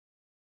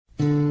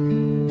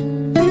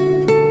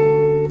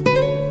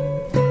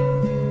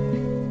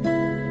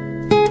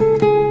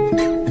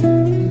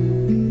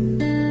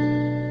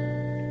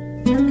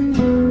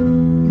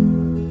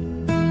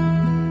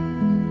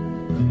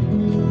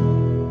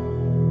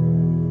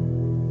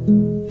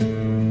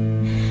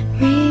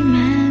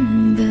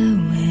Remember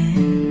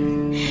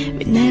when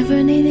we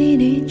never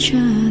needed each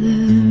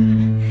other,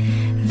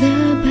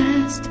 the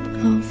best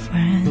of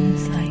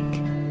friends, like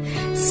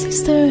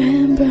sister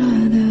and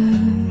brother.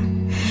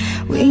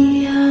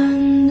 We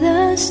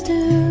understood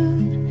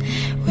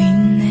we'd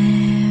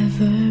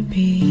never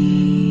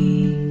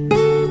be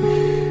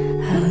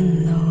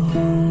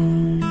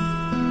alone.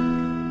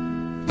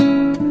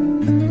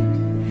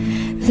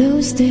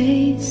 Those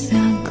days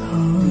are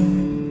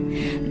gone,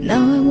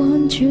 now I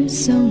want you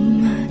so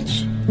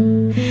much.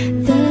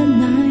 The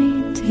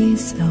night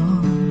is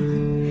long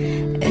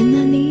and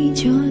I need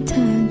your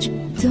touch.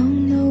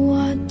 Don't know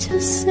what to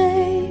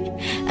say,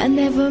 I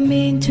never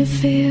mean to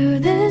feel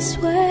this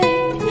way.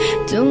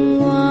 Don't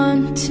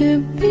want to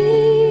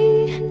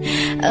be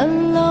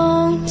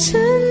alone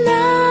tonight.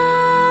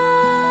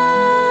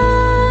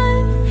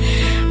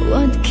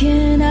 What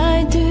can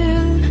I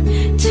do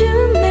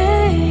to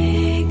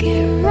make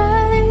it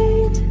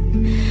right?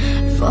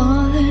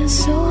 Falling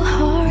so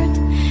hard,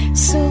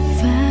 so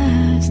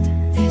fast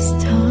this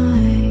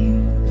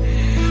time.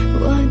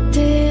 What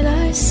did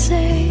I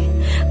say?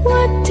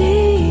 What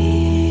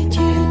did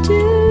you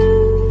do?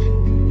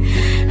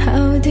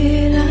 How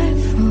did I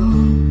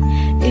fall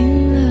in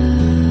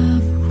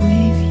love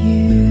with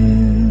you?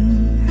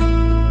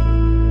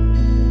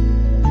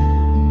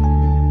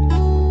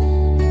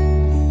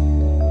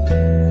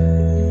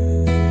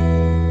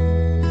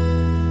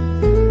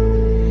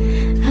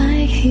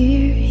 I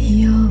hear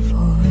your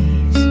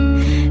voice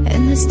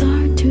and I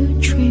start to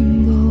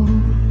tremble.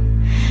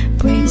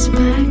 Brings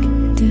back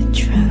the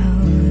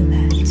child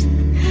that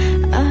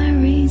I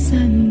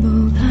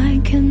resemble. I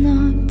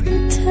cannot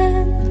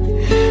pretend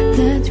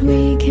that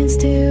we can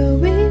still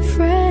be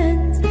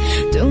friends.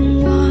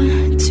 Don't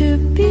want to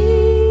be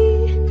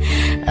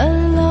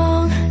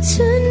alone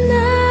tonight.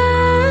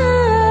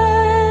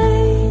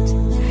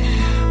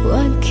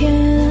 What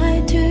can I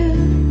do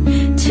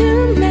to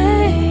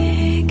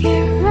make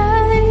it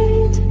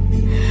right?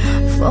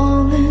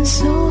 Falling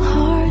so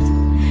hard,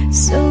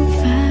 so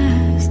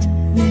fast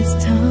this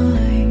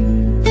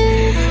time.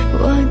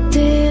 What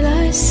did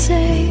I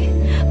say?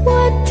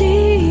 What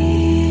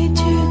did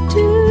you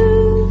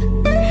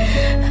do?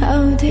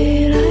 How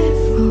did I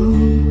fall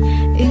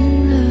in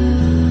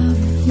love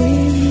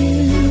with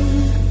you?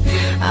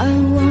 I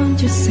want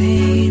to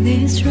say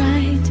this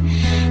right,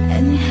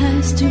 and it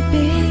has to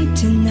be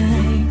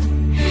tonight.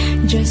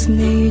 Just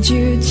need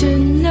you to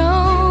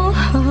know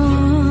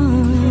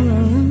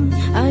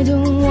I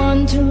don't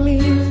want to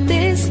live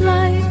this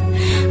life.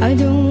 I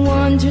don't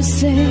want to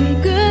say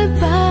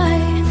goodbye.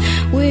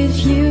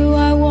 With you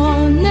I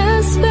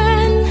wanna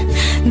spend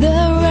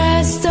the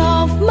rest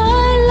of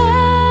my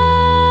life.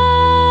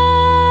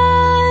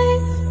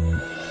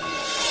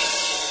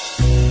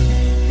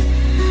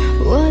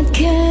 What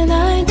can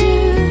I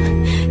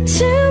do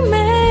to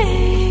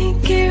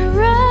make it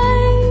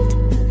right?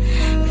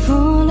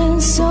 Falling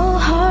so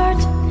hard,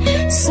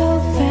 so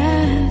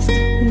fast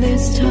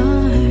this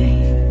time.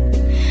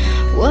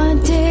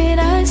 What did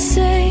I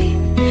say?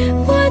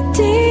 What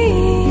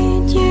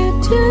did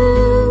you do?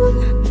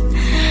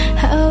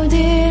 How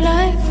did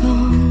I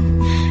fall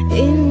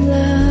in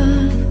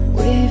love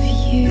with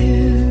you?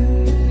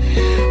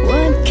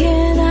 What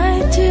can I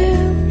do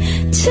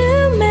to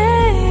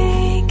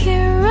make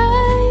it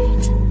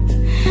right?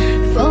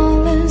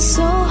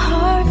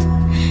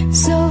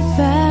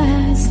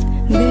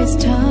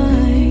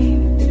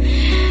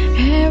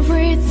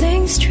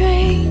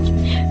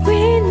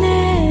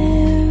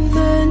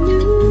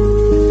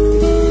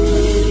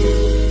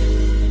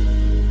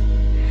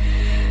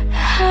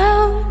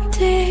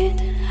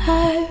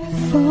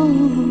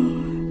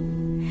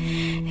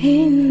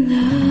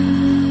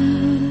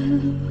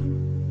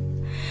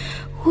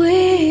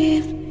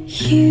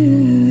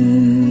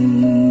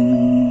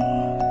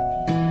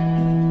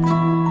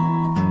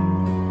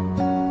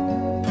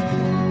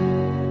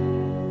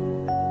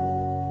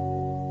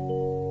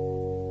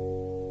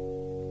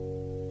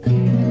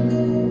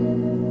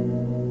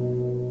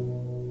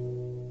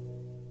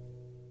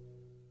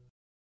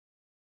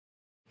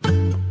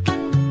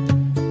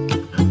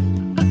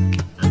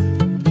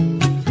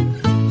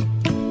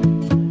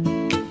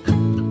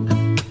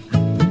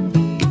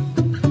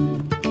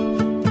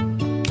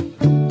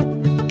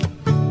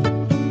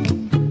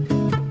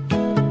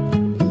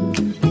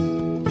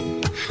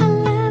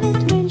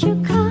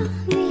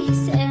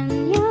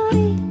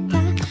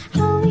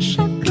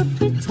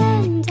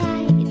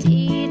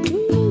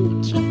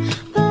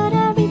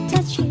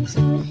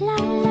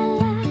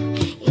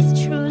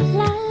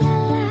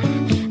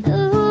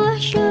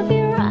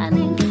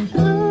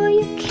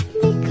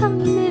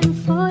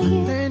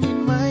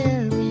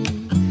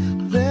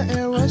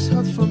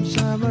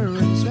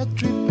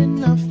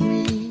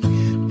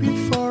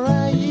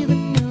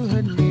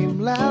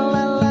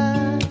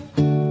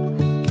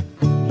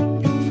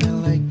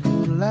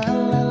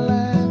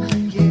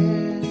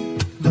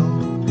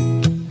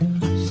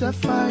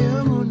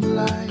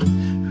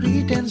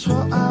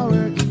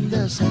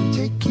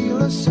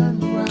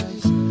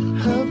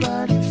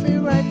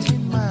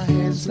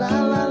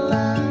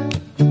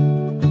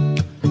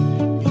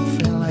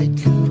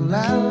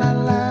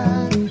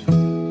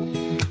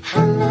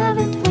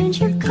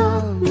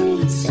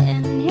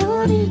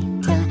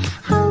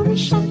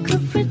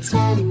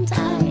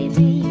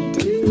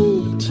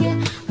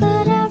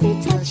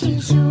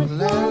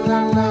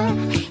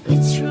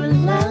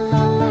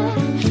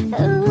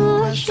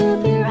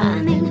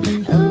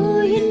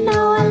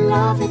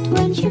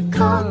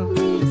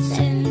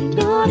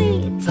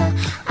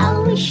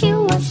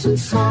 wasn't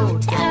so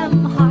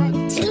damn hard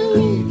to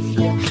leave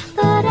you,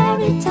 but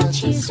every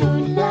touch is ooh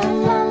la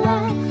la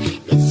la.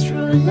 It's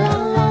true la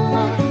la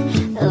la.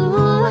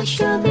 Ooh, I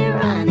should be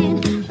running.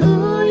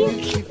 Ooh, you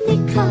keep me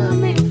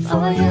coming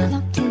for you.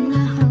 Locked in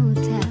a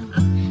hotel,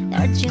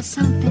 there are just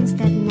some things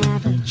that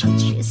never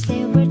change. You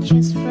say we're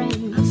just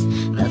friends,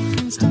 but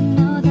friends don't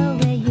know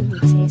the way you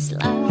taste.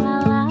 La la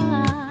la.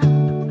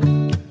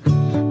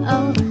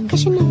 Oh,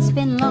 'cause you know it's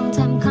been a long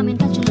time coming,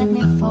 don't you let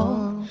me fall.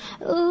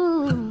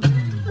 Ooh,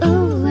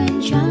 ooh,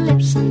 and your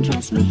lips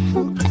undress me,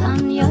 hooked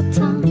on your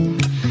tongue.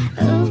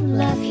 Ooh,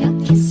 love your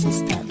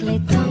kisses deadly,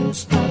 don't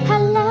stop. I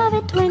love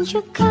it when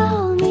you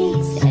call me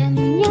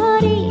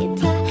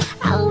señorita.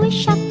 I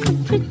wish I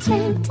could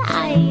pretend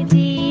I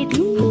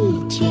didn't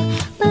need you,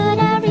 but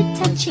every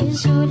touch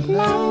is ooh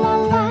la la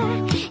la.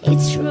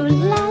 It's true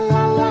la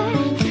la la.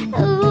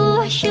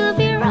 Ooh, I should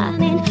be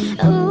running.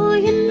 Ooh,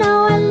 you know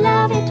I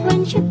love it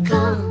when you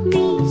call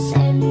me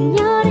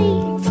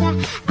señorita.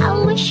 I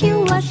wish it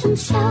wasn't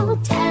so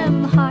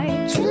damn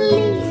hard to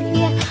leave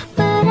you,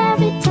 but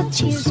every touch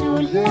is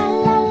ooh la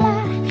la la.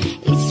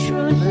 It's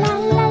true la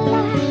la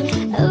la.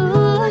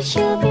 Ooh, I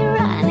should be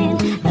running.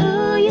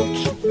 Ooh, you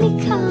keep me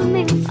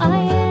coming for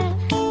you.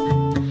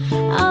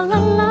 All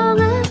along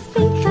I've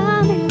been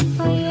coming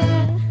for you,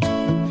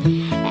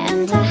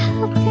 and I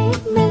hope it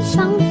meant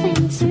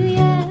something to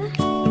you.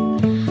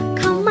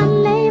 Call my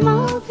name,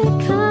 I'll be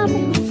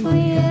coming for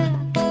you,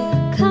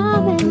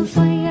 coming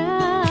for you.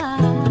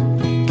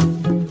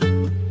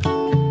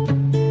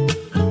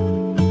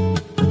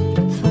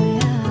 For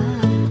you,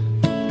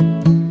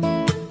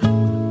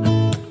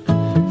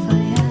 for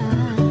you.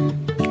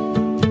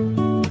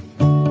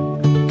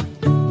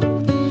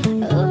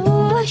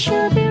 Ooh, I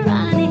should be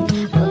running.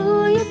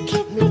 Ooh, you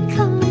keep me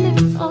coming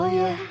for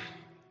you.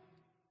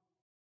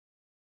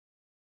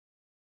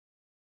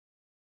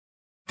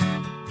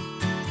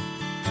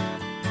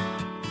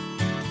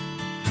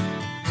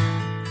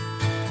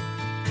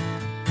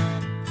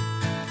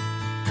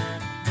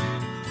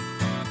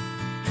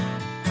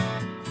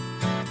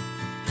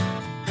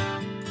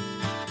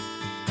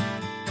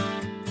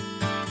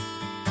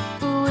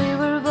 We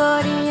were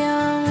both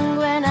young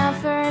when I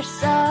first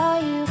saw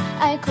you.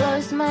 I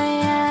closed my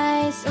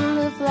eyes and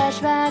the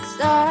flashback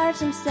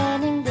starts. I'm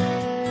standing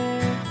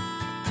there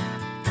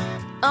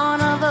on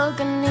a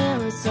balcony in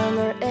the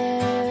summer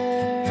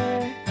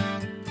air.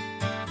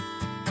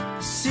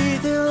 See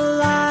the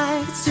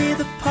lights, see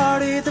the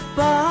party, the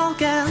ball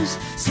gowns.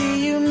 See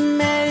you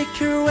make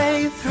your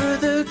way through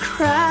the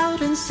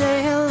crowd and say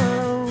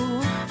hello.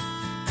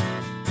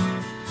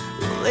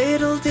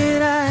 Little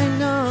did I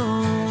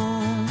know,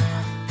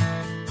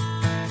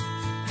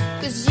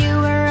 'Cause you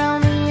were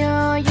Romeo,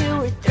 you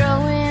were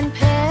throwing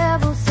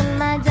pebbles, and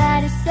my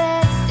daddy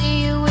said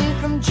stay away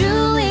from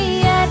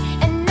Juliet.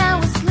 And I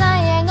was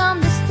lying on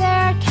the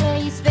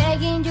staircase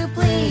begging you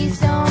please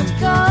don't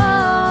go.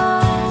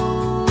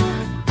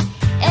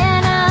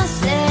 And I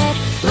said,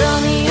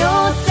 Romeo,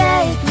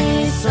 take me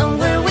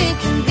somewhere we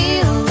can be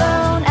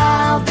alone.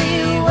 I'll be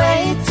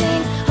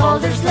waiting, all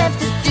there's left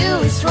to do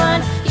is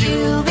run.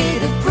 You'll be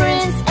the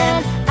prince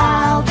and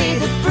I'll be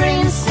the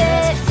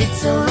princess.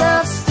 It's a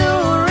love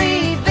story,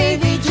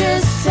 baby,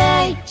 just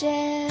say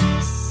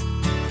yes.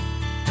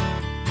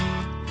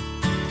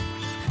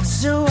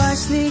 so I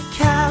sneak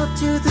out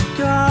to the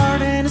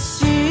garden to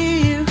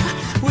see you.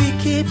 We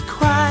keep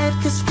quiet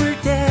 'cause we're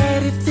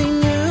dead if they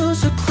knew,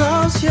 so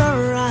close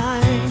your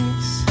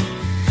eyes.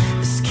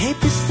 Escape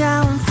this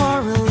town for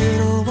a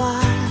little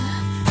while.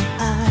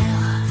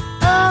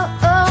 Oh,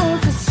 oh,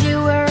 'cause you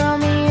were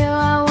Romeo,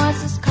 I was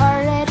a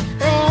scarlet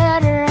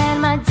letter. And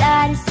my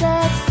daddy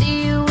said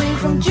stay away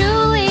from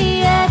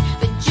Juliet,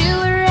 but you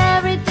were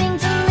everything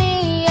to me.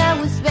 I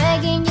was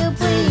begging you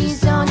please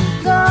don't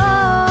go.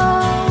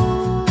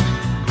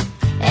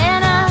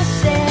 And I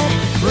said,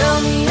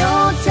 Romeo,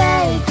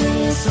 take me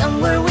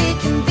somewhere we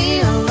can be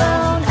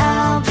alone.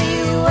 I'll be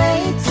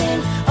waiting,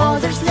 all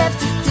there's left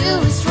to do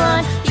is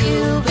run.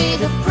 You'll be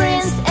the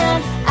prince and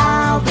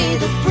I'll be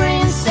the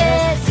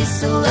princess. It's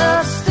a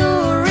love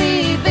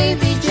story,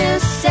 baby,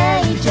 just say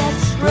yes.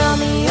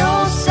 Romeo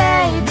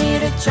saved me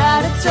to try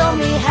to tell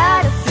me how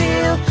to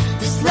feel.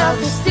 This love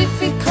is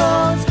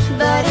difficult,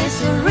 but it's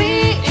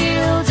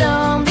real.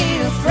 Don't be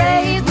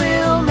afraid,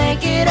 we'll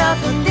make it up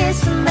in this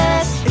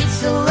mess. It's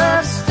a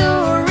love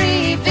story,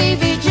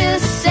 baby,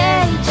 just say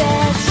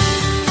yes.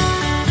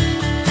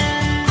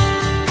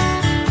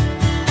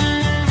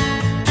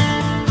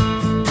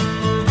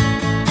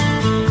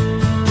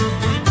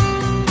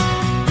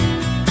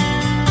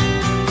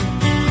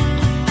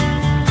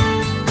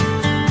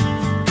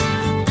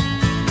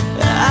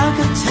 I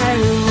got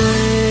tired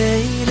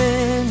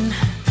waiting,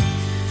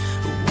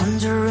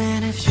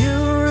 wondering if you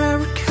were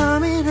ever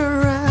coming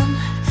around.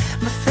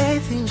 My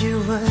faith in you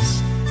was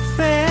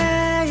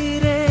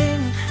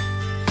fading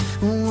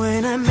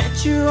when I met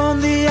you on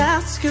the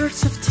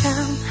outskirts of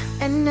town.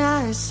 And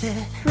I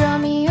said,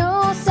 Romeo,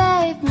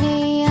 save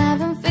me, I've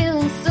been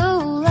feeling so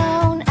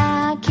alone.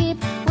 I keep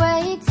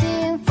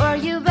waiting for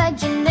you, but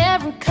you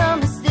never come.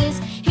 Is this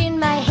in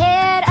my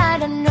head? I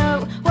don't know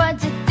what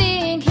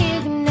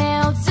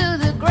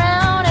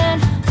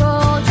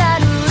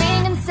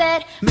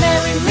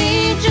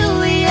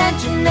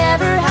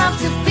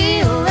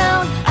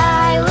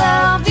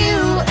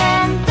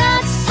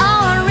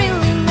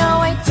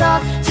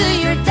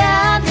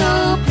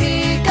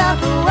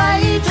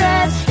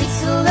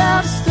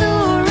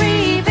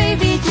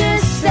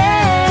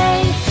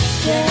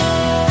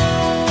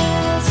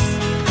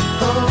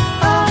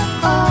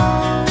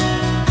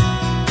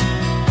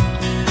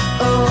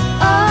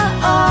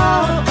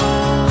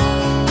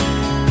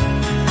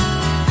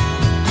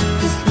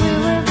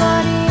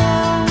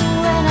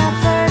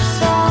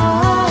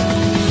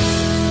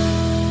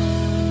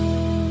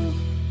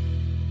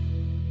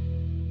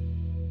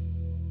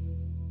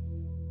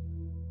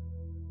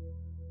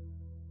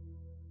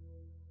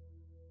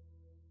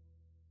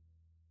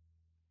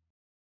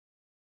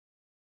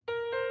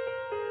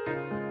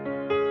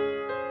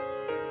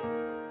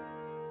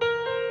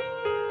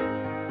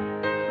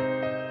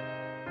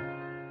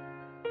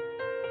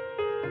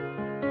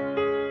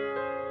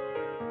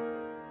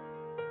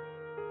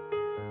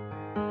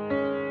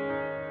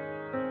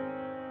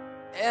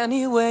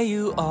Anywhere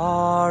you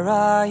are,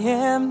 I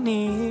am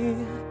near.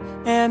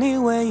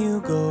 Anywhere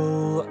you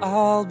go,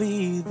 I'll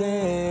be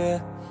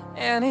there.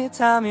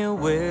 Anytime you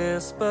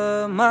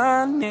whisper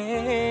my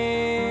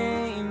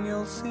name,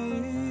 you'll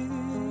see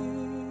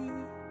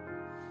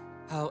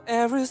how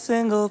every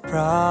single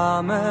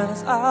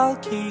promise I'll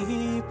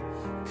keep.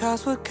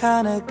 'Cause what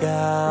kind of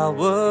guy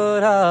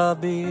would I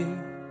be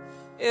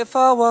if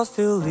I was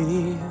to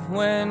leave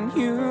when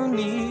you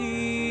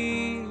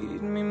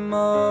need me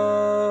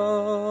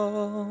most?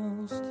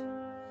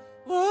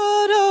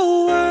 What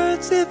are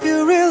words if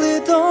you really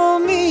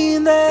don't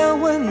mean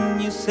them when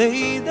you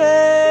say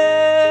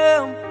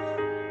them?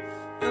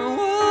 And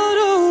what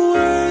are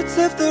words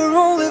if they're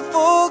only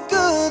for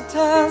good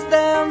times?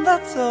 Then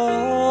that's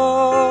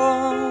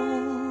all.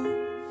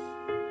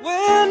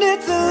 When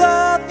it's a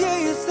lie, yeah,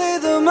 you say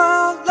them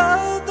out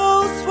loud.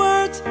 Those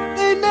words,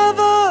 they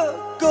never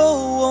go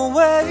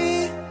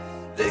away.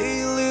 They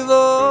live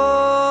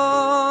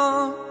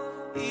on,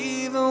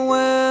 even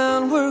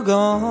when we're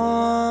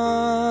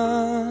gone.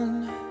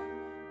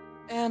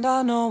 And I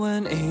know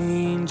an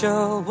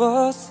angel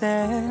was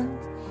sent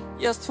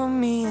just for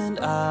me, and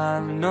I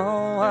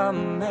know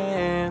I'm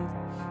meant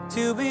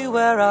to be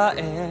where I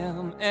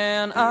am,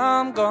 and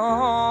I'm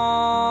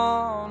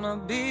gonna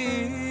be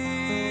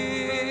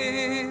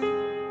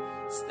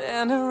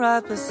standing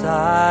right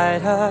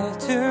beside her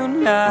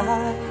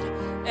tonight.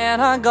 And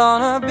I'm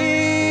gonna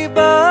be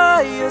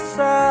by your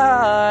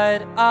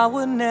side. I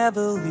would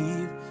never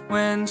leave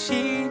when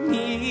she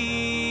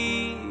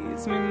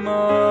needs me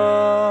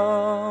most.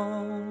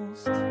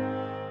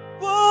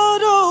 What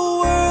are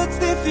words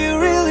if you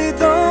really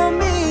don't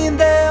mean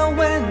them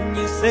when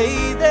you say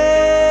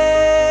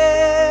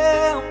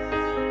them?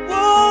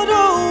 What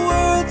are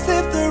words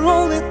if they're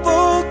only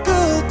for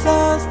good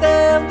times?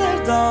 Then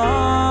they're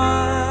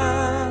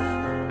done.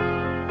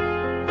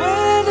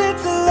 When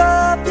it's a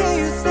lie, yeah,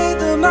 you say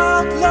them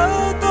out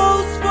loud.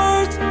 Those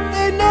words,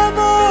 they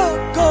never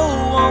go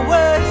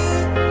away.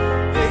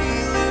 They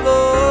live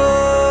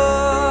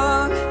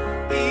on,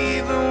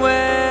 even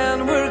when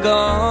we're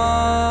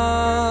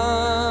gone.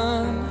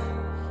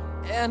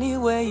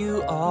 Anywhere you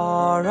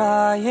are,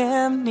 I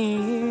am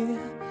near.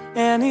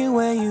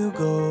 Anywhere you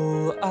go,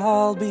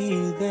 I'll be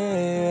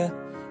there.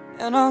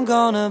 And I'm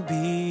gonna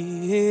be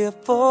here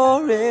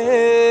forevermore.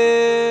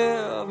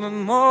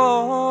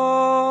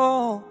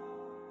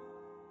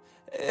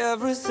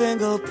 Every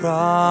single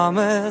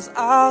promise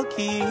I'll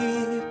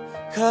keep.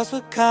 'Cause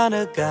what kind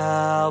of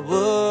guy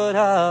would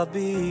I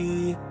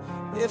be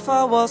if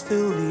I was to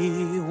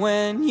leave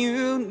when you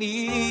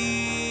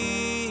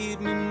need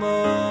me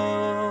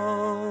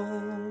most?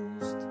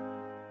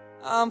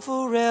 I'm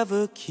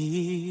forever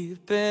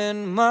keeping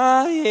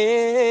my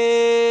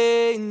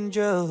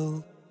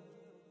angel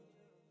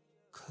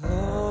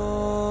close.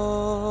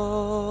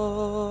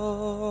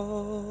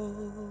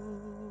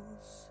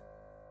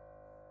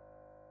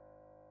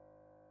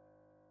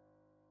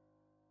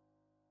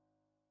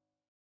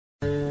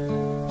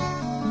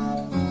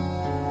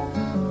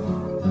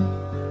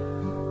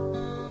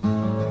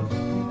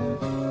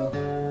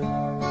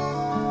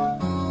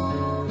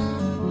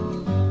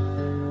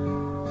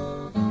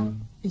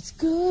 It's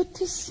good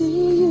to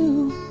see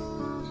you.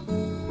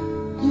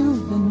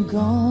 You've been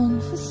gone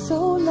for so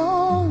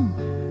long.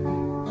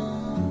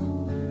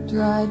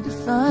 Tried to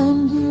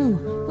find you,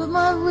 but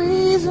my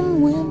reason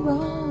went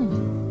wrong.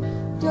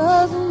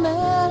 Doesn't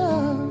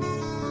matter,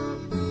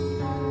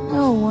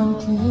 no one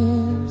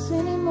cares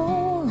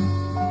anymore.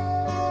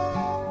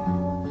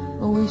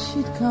 I wish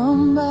you'd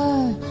come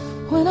back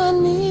when I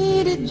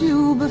needed you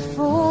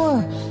before.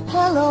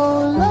 Hello,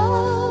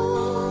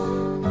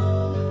 love,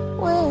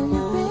 where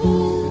you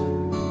been?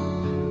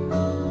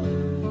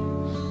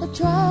 I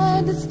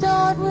tried to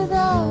start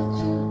without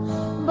you,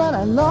 but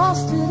I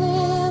lost it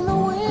in the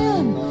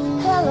wind.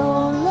 Hello,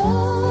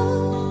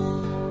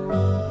 love,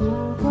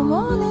 come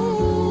on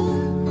in.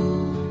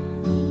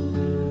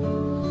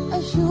 I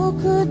sure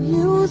could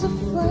use a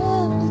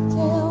friend to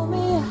tell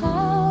me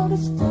how to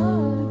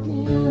start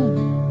again.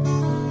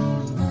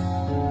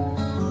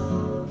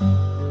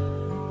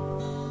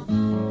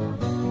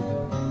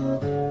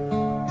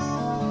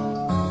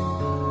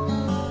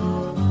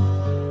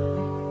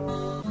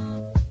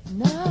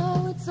 Now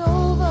it's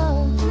over.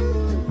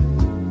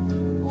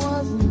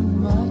 Wasn't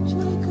much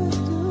we could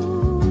do.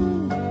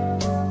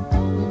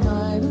 We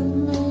might have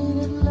made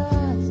it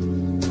last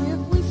if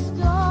we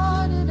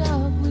started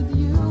out with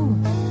you.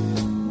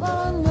 But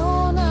I know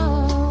now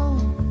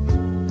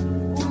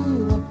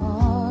we're a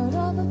part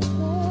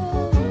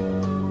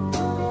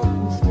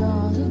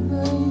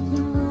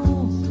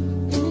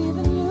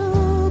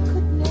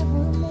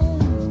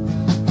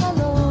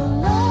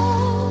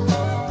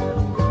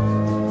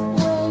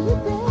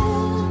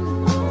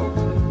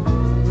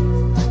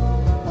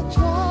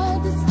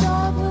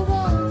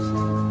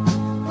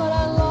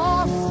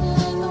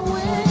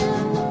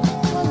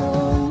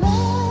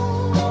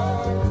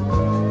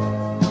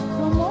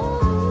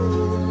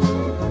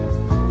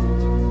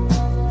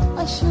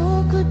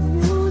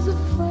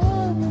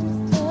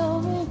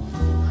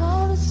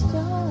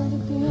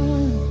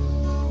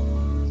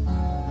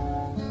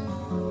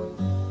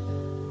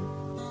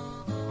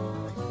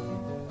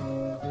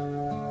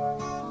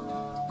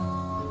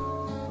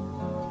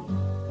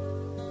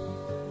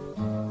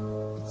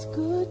it's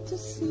good to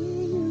see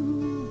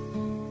you.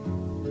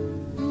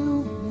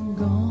 You've been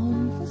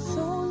gone for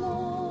so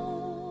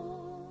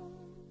long.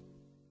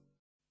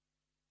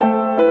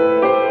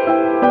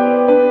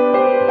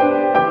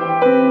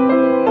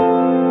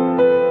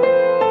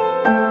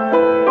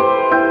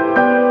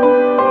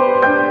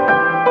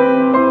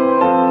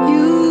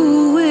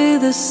 You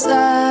with the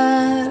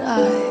sad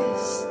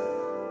eyes,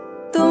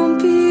 don't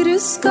be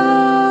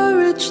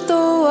discouraged,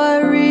 though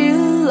I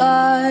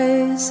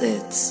realize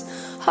it's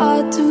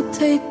hard to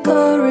take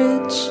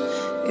courage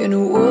in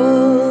a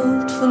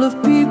world full of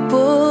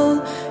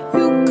people.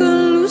 You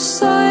can lose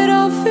sight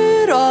of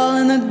it all,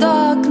 and the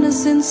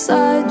darkness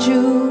inside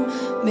you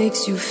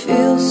makes you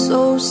feel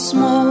so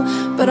small.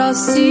 But I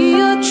see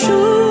your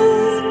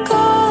true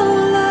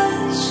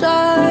colors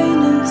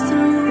shining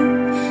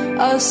through.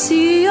 I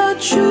see your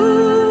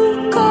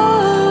true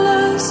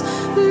colors,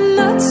 and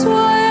that's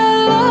why I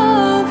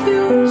love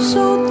you.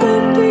 So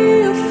don't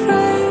be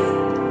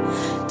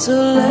afraid to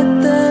let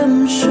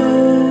them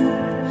show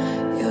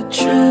your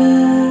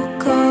true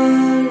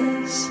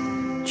colors.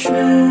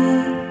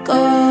 True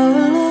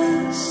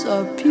colors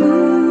are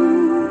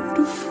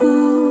beautiful.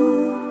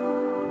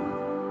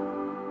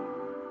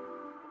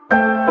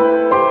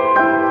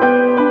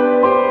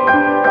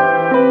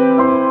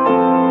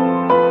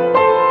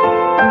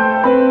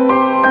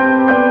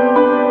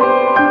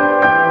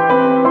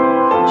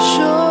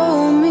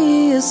 Show me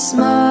a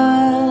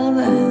smile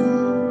and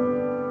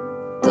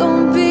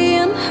don't be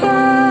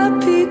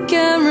unhappy.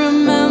 Can't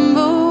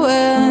remember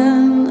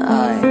when I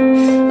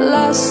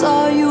last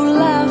saw you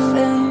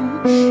laughing.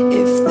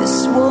 If this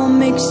world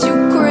makes you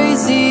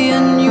crazy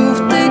and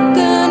you've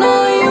taken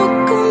all you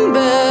can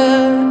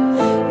bear,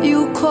 you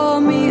call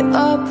me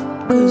up,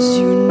 'cause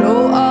you know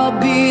I'll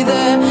be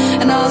there.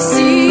 And I'll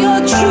see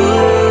your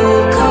true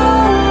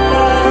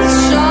colors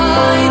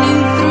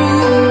shining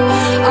through.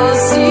 I'll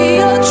see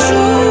your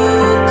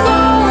true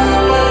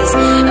colors,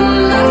 and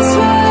that's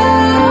why I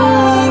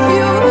love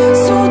you.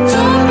 So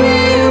don't be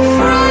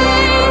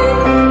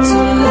afraid to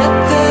let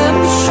them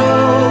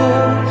show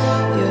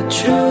your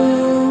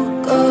true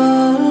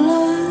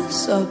colors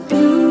are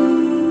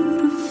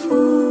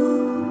beautiful.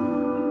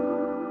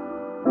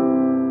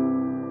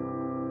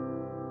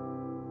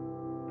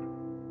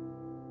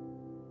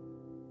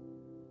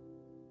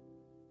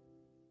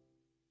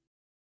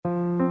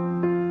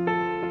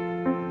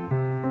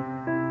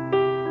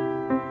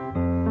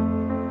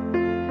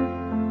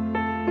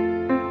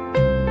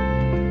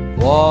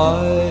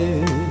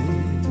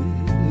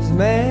 Wise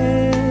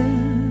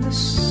men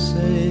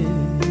say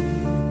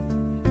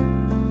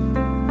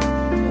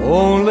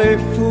only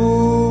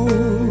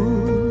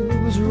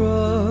fools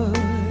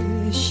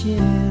rush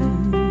in,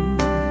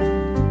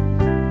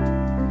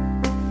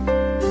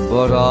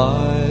 but I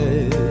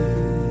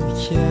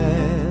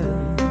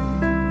can't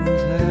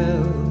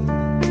help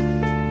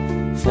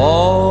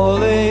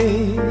falling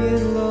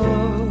in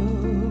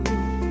love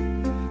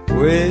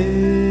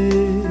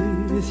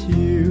with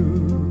you.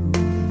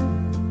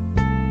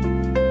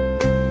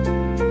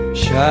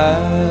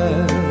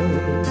 Shall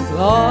I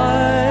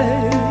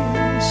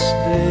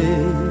stay?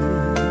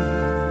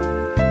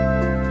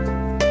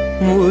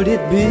 Would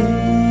it be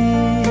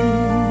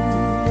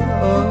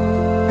a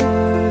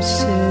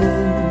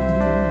sin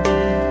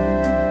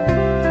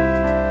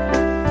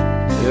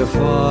if I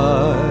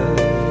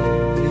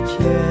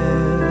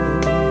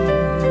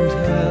can't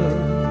help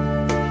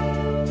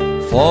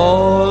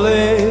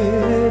falling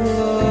in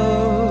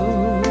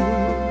love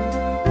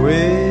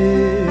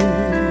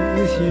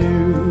with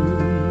you?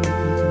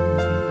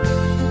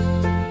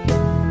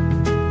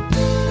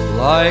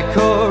 Like a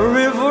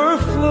river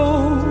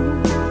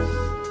flows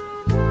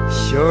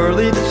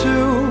surely to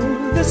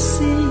the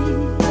sea,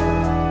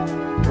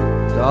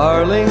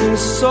 darling,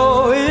 so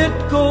it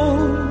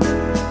goes.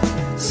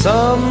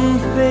 Some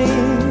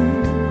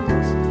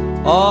things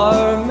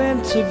are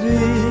meant to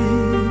be.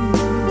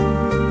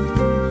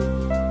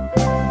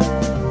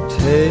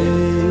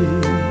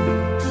 Take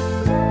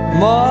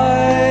my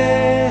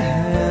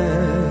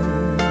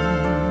hand,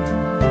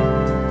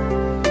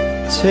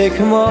 take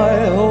my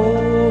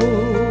whole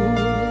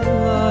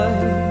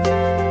life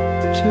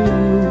too.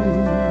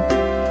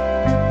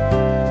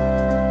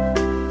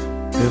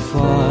 If I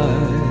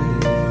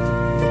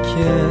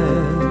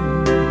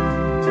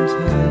can't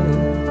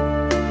help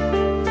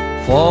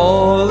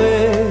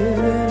falling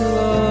in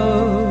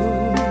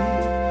love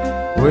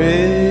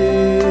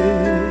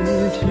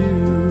with you.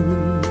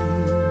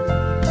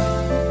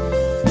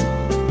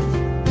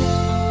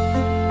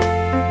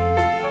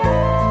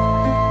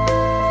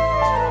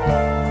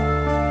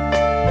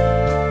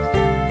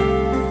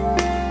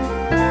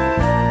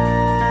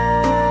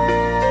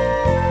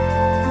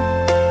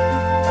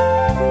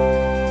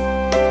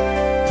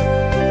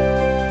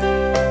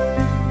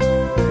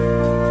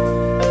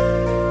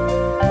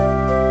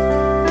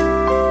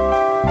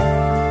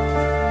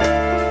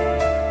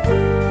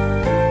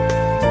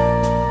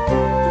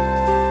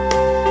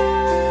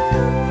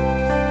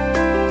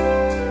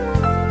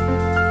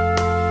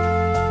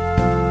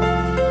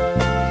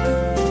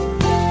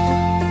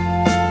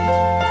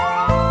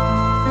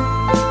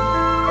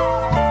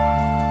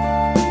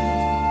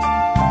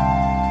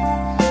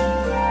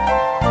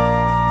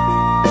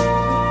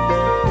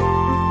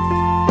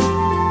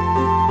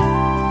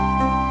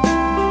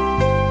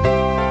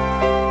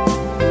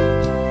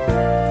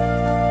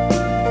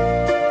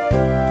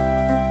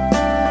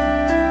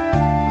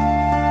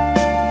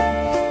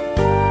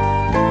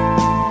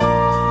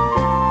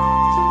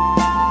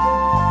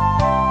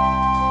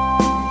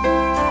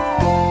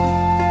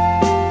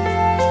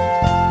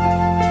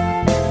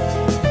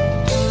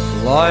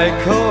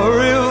 like a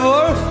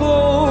river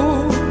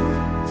flows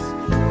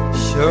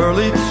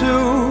surely to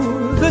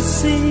the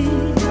sea.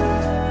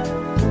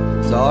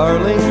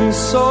 Darling,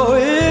 so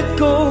it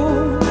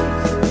goes.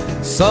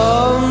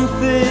 Some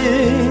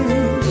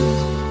things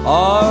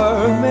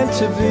are meant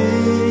to be.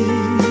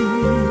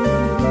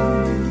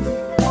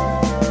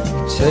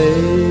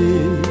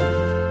 Take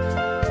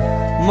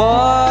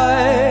my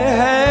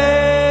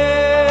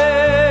hand,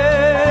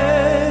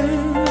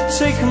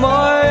 take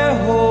my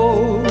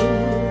whole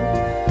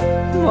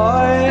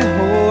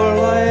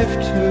life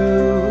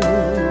too.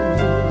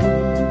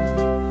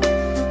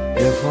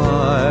 If I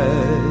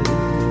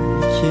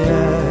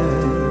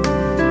can't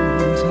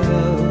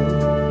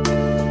help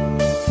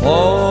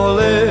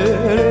falling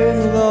in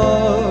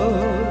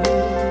love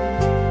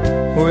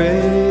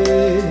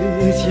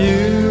with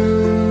you,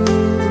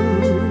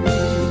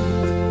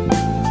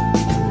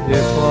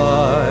 if I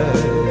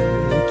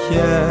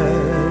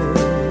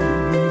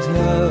can't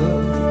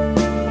help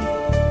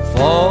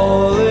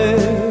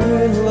falling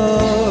in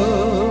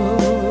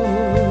love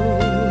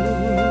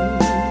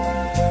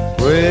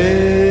with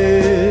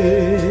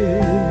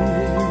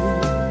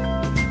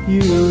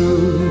you.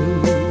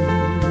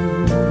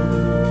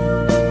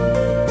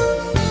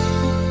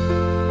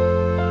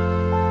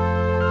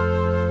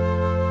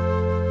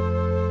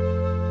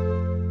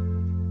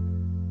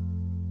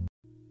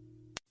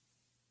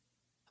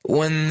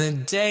 When the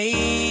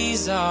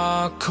days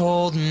are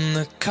cold and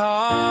the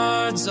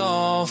cards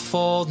all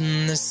fold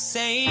and the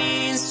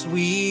saints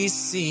we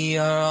see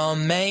are all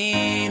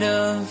made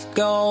of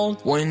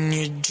gold, when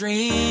your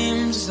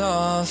dreams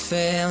all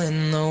fail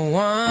and the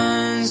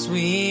ones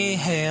we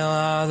hail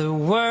are the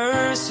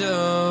worst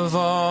of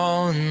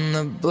all and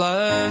the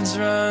bloods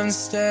run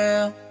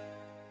stale,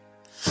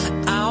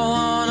 I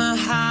wanna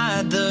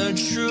hide the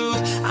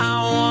truth,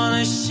 I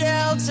wanna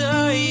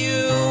shelter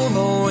you,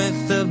 but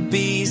with the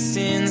beast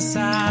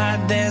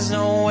inside, there's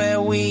nowhere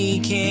we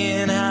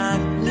can hide.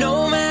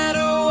 No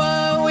matter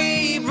what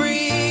we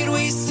breed,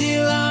 we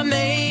still are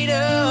made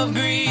of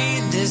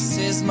greed. This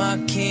is my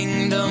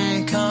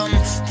kingdom come,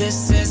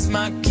 this is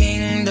my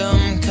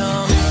kingdom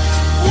come.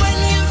 When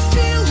you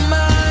feel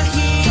my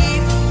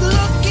heat,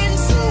 look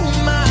into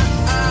my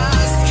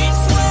eyes.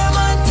 It's where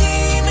my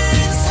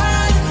demons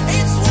hide,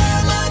 it's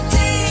where my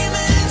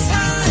demons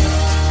hide.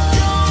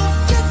 Don't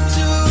get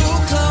too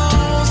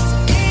close,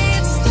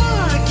 it's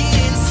dark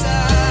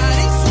inside.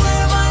 It's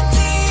where my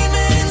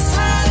demons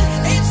hide,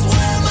 it's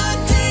where my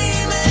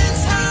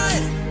demons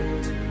hide.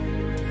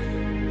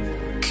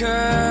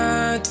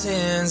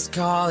 Curtains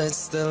call,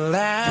 it's the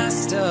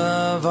last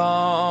of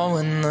all.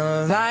 When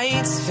the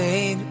lights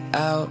fade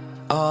out,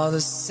 all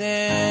the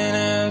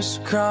sinners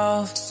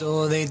crawl.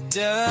 So they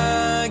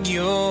dug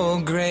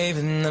your grave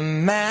and the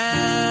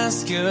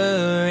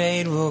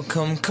masquerade will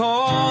come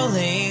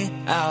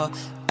calling out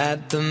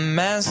at the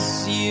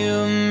mess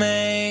you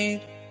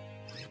made.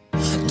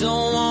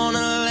 Don't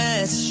wanna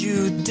let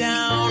you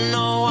down,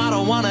 no, I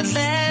don't wanna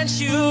let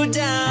you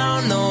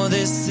down. No,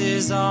 this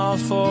is all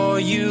for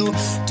you,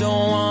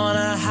 don't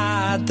wanna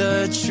hide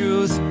the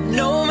truth.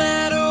 No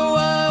matter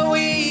what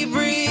we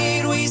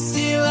breed, we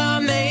still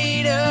are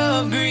made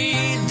of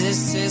greed.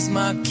 This is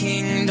my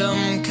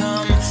kingdom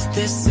come,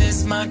 this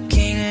is my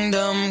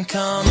kingdom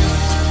come.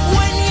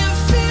 When you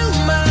feel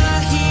my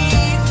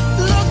heat,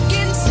 look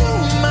into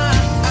my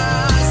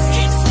eyes.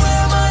 It's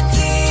where my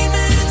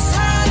demons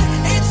hide,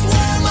 it's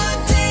where my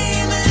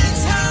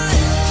demons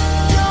hide.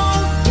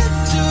 Don't get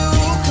too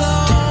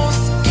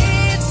close,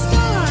 it's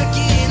dark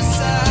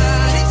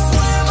inside. It's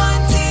where my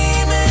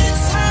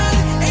demons hide,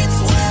 it's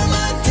where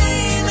my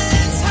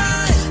demons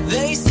hide.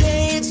 They say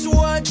it's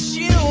what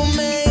you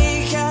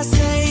make, I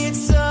say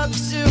it's up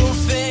to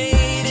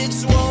fate.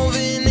 It's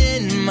woven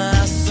in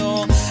my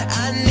soul,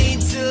 I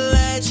need to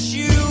let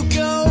you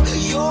go.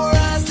 Your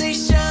eyes, they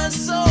shine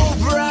so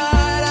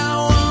bright, I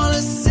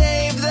wanna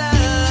save that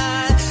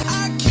light. I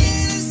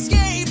can't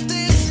escape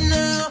this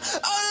now,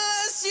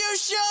 unless you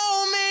show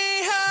me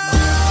how.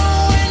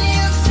 When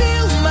you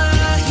feel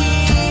my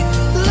heat,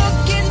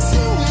 look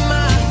into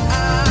my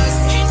eyes.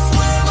 It's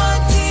where my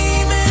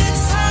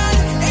demons hide,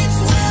 it's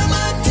where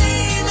my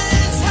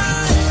demons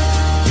hide.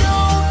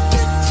 Don't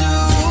get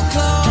too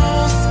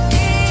close,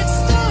 it's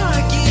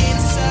dark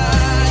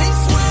inside.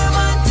 It's where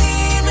my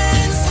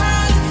demons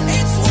hide,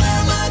 it's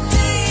where my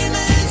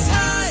demons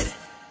hide.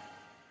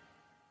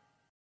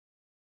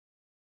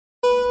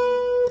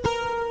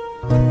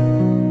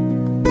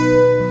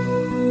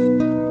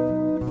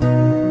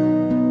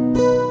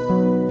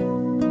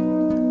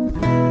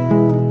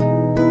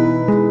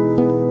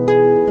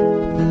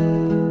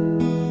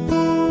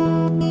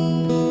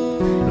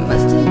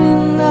 Must have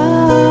been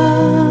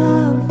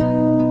love,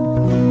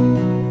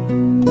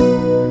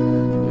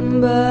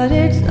 but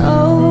it's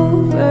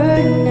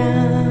over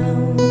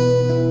now.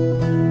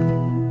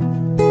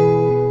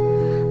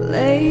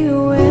 Lay a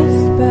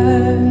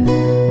whisper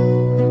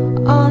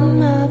on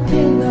my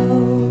pillow,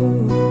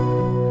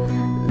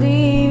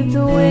 leave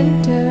the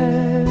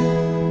winter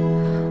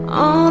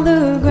on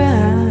the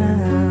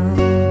ground.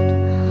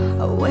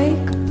 I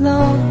wake up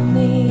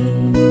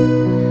lonely,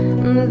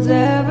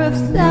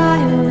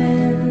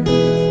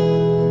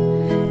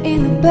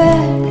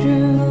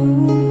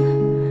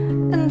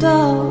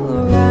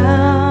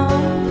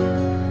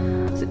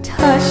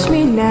 Hush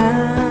me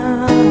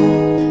now,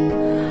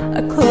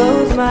 I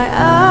close my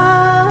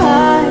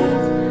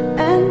eyes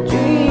and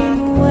dream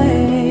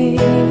away.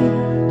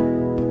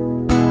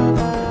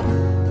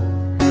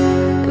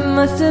 It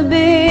must have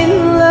been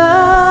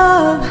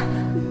love,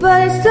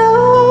 but it's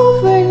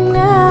over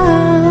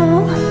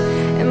now.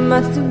 It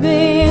must have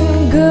been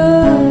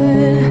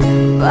good,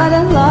 but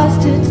I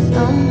lost it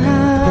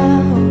somehow.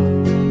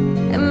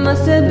 It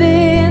must have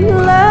been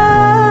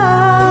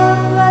love,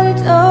 but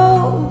it's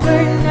over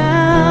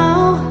now.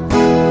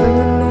 From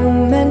the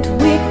moment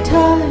we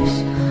touched,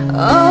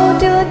 oh,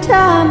 till the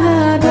time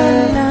had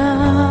run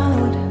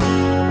out.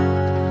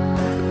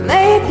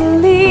 Make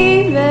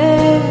believe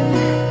it,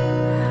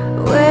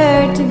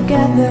 we're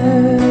together,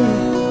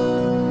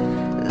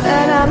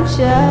 that I'm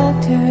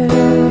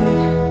sheltered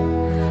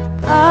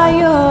by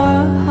your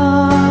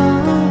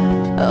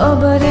heart. Oh,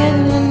 but in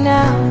and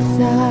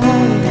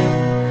outside,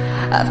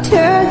 I've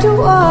turned to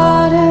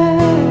water,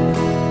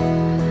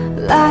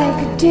 like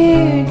a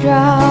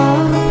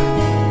teardrop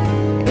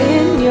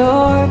in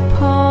your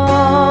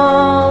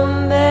palm.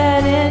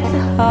 And it's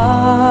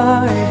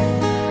hard,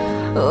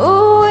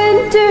 oh,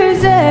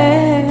 winter's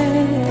end,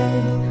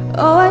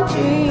 oh, I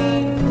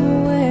dream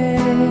away.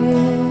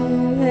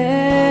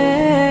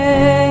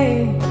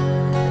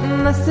 It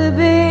must have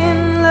been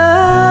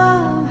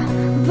love,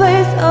 but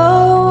it's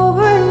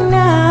over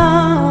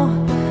now.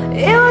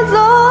 It was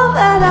all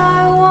that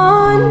I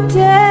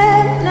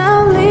wanted, now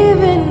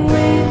leaving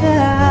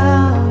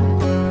without.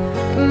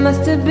 It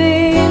must have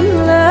been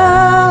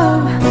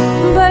love,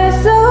 but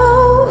it's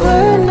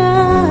over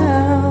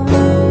now.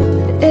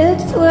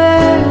 It's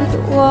where the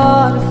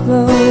water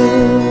flows,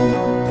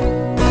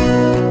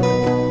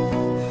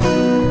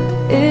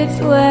 it's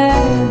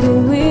where the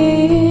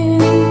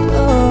wind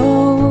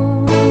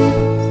blows.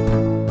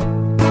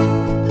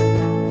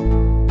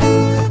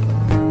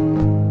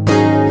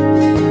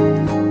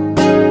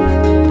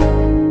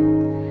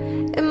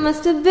 It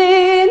must have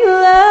been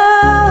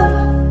love,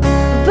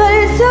 but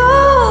it's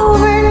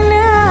over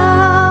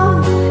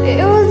now.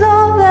 It was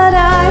all that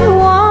I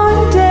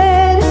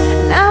wanted,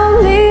 now I'm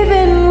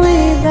leaving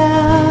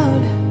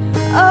without.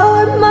 Oh,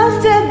 it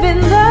must have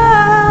been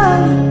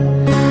love,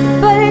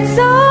 but it's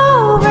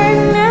over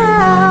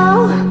now.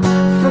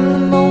 From the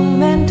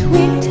moment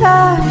we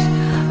touched,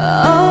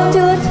 oh,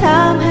 till the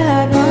time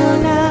had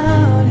run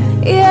out.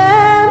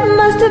 Yeah, it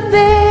must have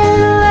been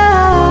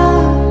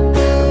love,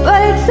 but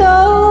it's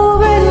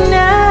over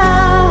now.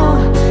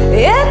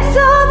 It's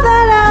all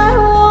that I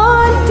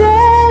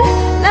wanted,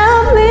 now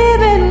I'm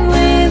leaving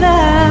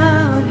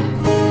without.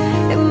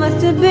 It must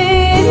have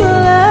been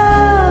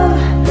love,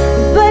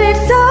 but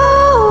it's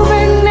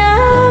over now.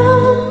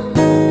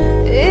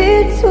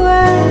 It's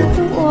where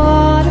the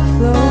water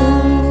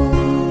flows,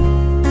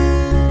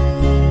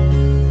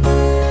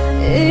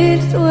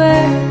 it's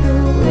where the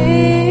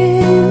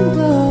wind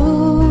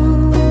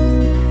blows.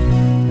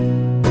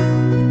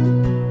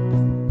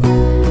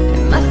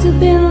 It must have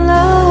been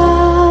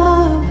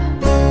love,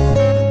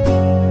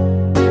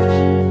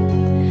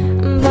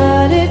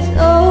 but it's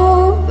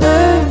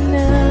over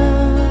now.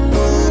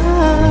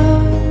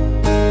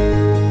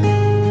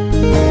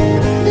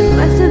 It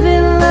must have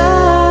been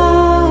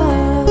love,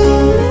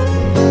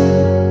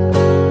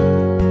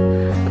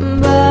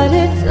 but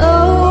it's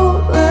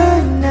over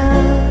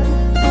now.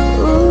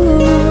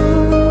 Ooh.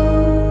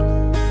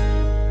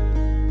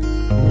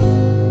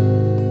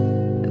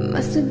 It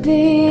must have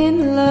been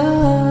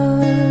love.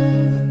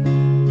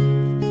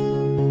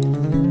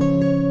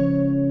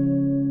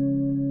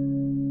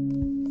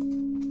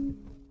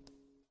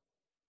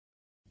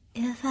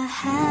 If I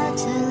had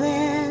to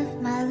live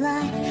my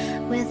life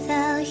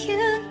without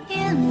you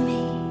in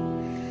me,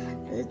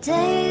 the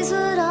days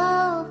would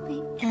all be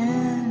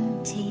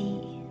empty.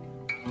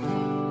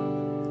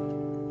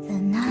 The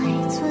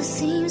nights would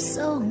seem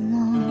so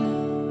long.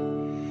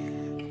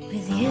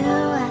 With you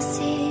I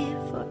see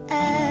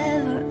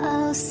forever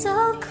oh so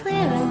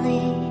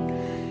clearly.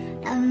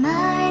 I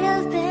might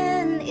have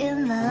been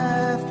in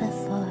love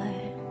before,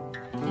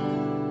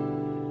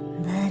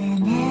 but I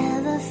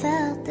never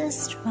felt this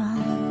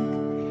strong.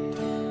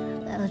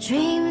 Our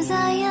dreams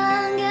are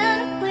young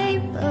and we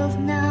both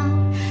know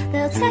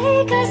they'll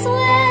take us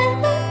where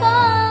we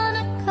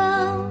wanna go.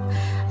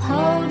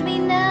 Hold me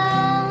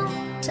now,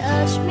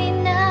 touch me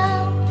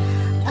now.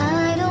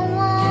 I don't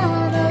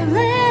wanna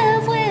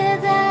live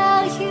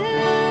without you.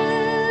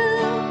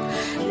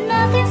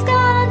 Nothing's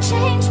gonna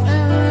change my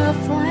love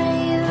for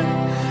you.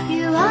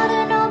 You ought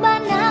to know by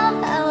now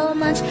how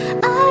much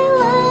I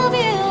love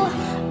you.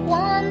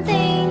 One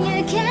thing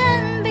you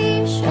can be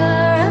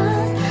sure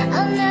of,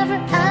 I'll never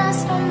ask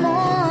for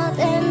more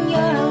than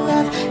your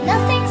love.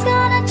 Nothing's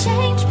gonna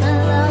change my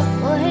love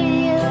for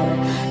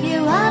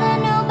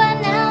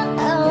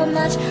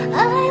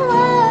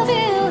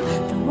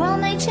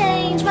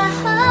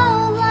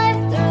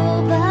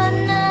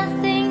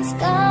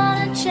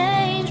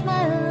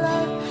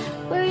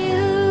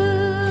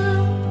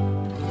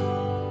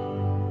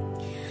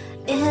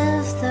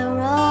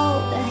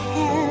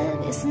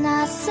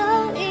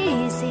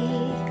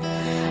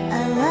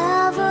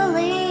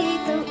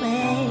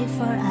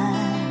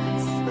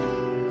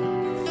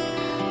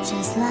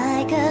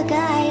like a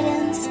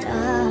guiding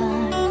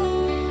star.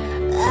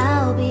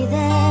 I'll be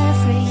there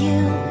for you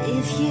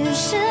if you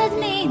should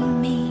need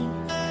me.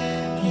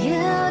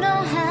 You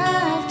don't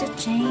have to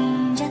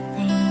change a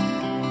thing.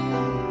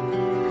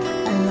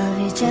 I love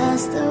you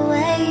just the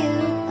way you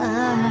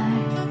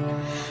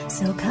are.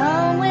 So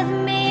come with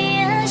me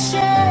and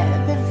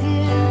share the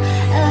view.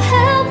 I'll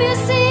help you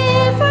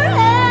see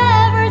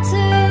forever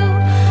too.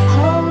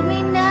 Hold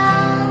me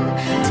now,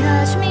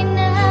 touch me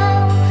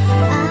now.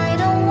 I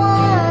don't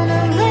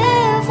wanna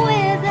live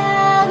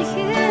without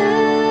you.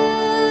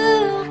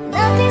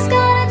 Nothing's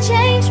gonna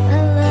change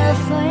my love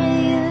for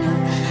you.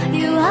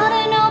 You ought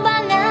to know by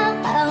now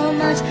how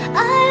much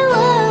I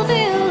love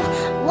you.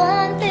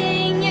 One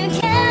thing you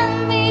can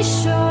be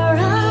sure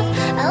of,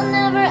 I'll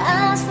never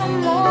ask for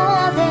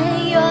more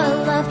than your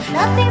love.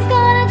 Nothing's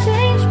gonna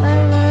change my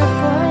love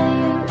for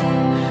you.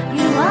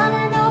 You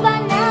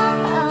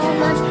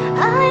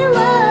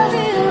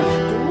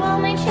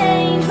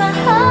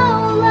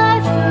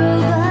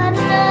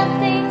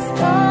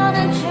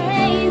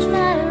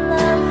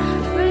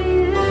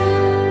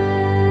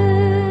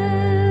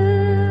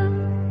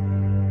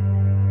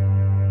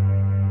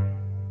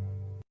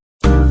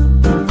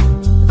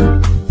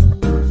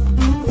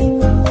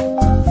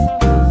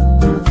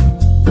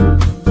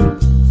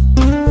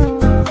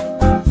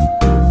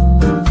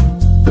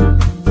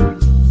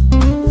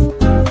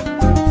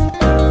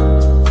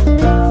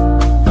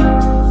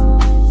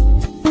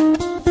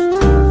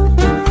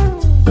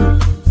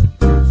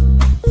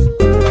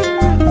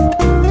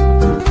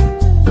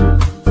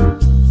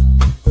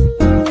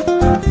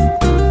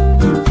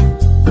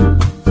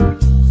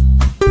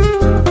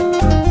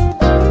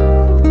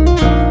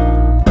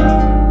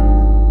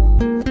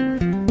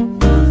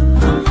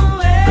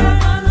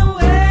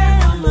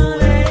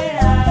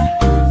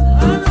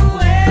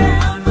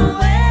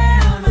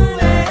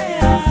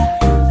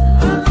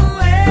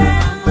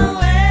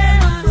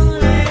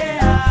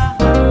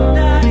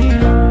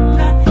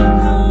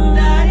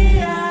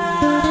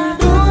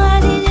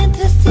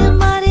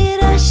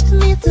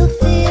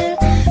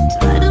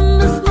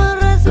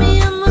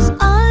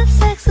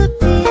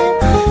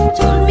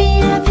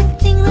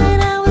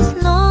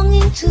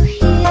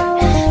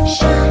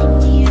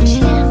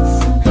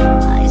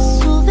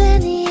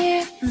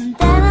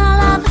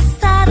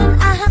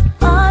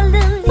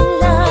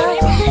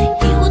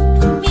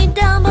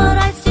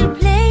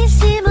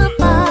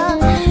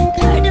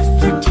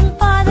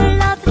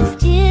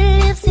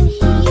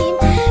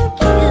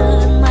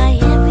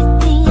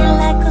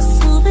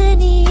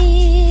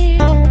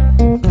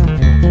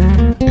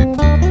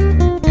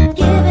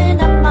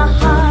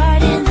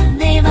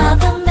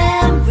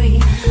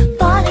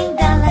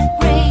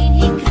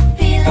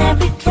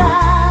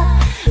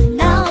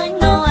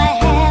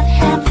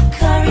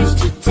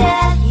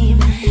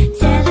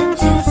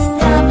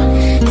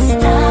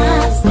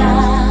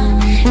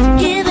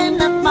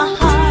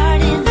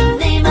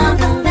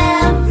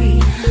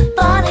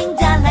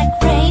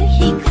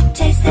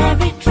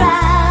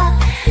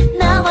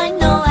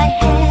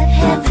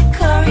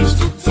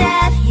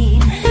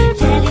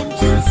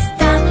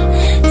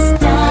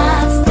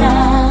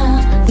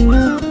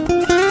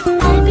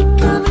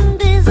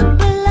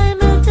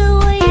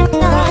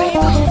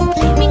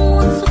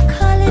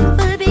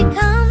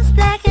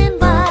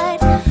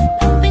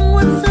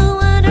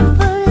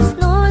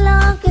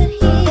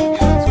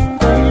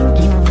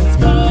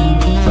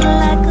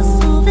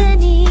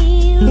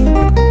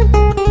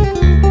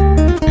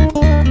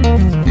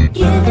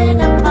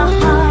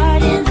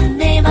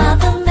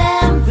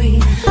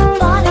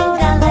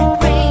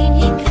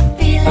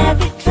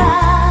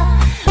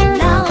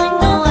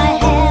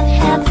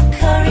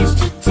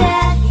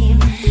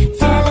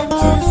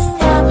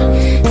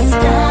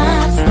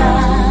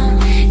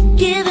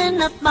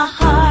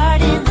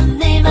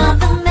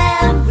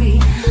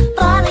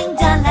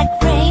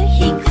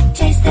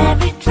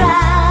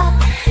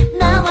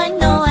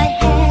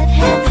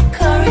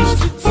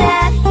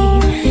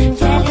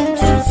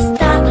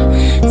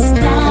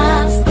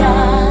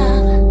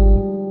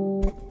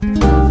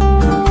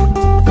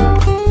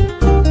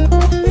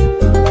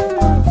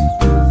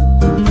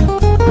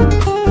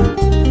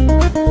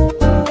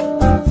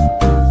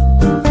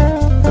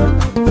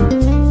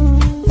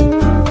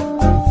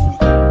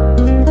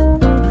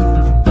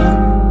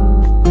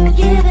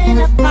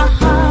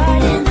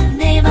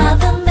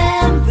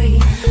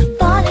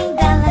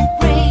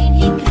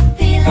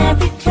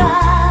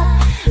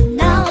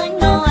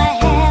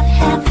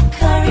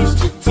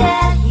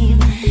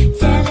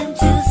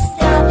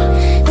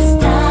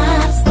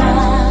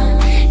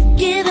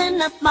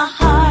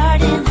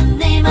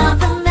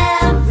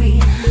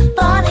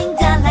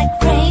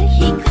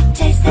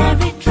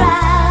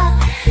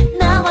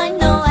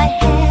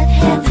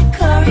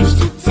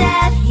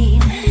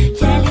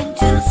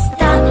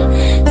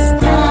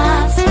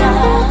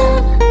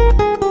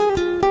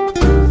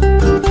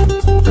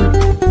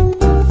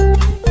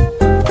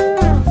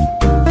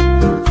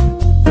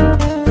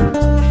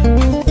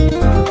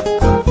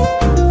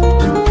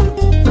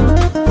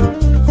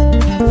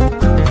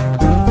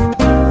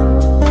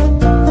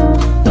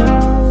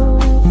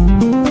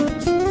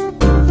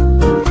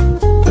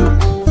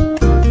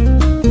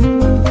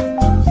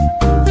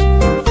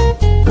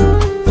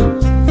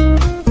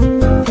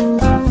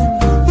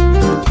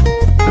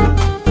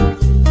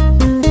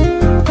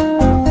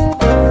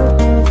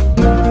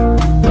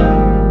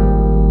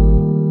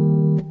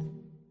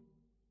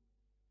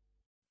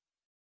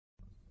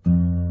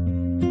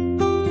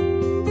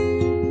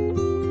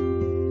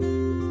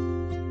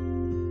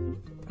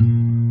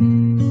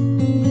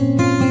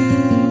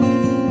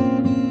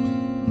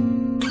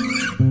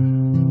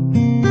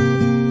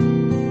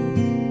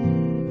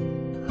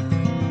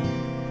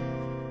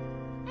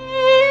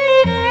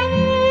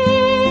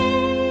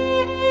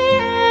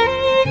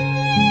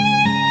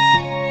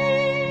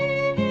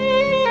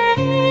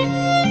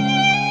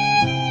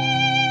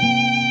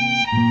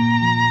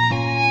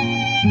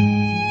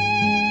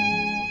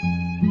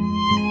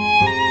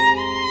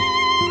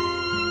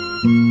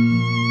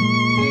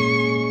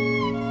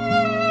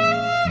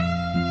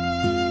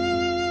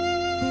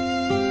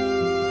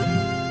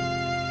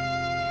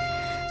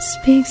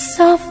Speak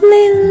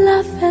softly,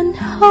 love, and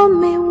hold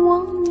me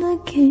warm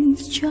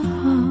against your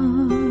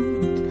heart.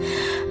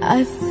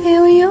 I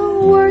feel your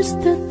words,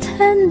 the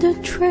tender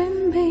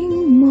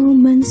trembling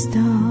moments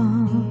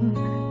start.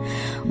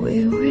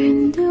 We're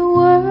in the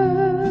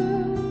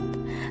world,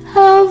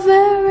 our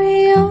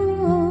very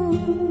own,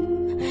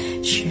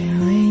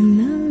 sharing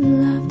the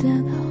love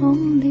that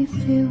only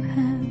few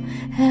have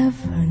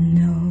ever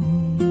known.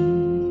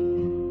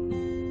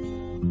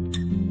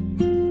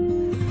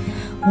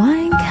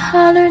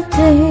 Wine-colored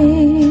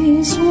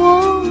days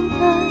warmed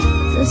by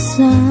the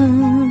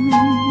sun,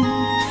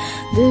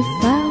 the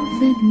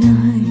velvet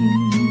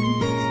night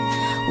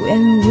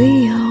when we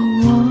are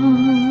one.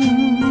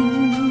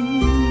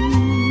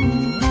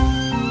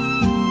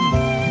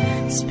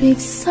 Speak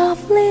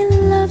softly,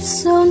 love,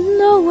 so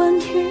no one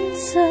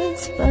hears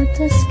us but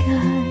the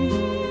sky.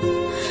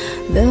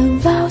 The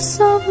vows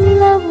of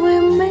love we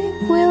make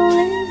will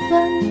live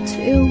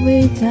until we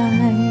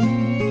die.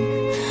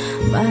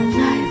 My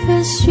life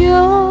is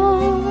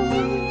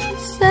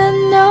yours,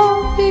 and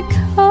all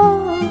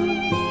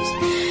because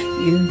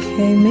you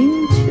came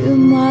into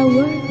my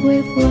world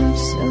with love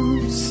so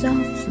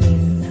softly,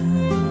 love.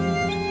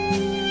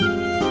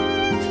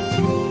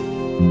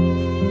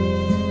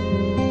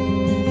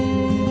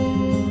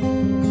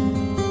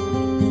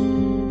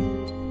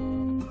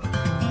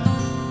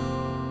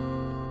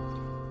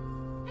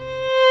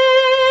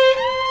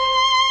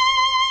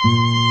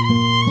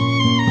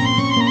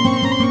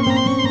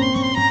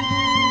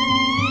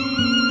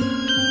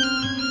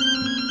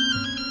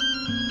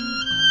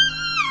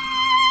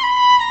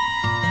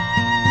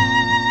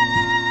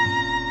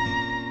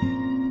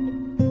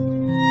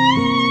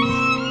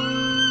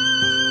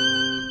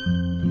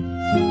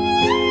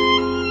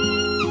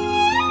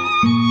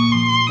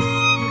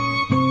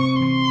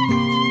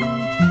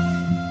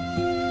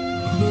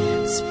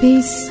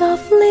 Speak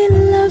softly,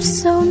 love,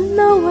 so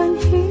no one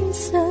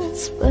hears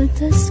us but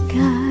the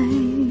sky.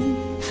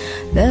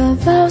 The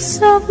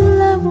vows of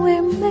love we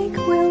make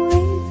will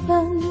live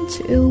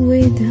until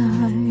we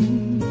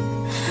die.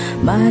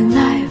 My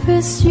life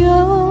is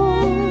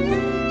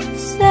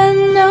yours,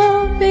 and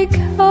all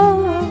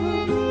because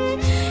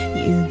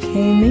you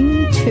came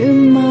into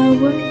my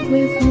world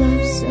with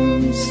love so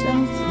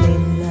softly,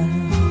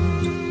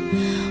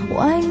 love.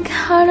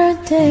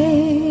 Wine-colored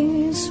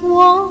days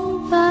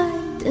warmed by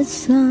the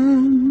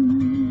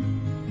sun,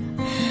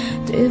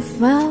 the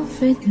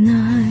velvet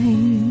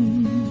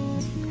night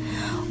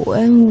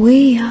when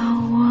we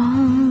are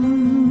one.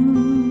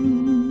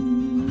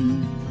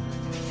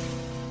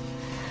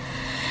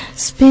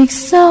 Speak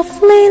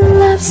softly,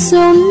 love,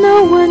 so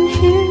no one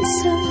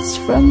hears us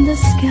from the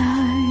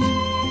sky.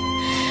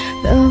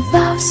 The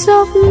vows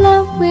of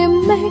love we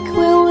make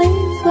will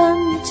live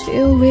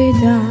until we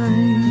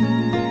die.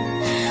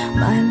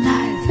 My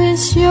life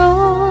is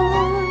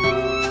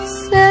yours,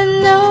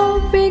 and all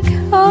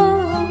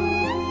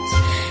because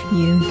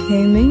you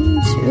came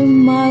into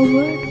my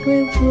world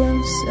with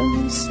love so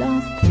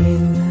softly,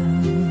 love.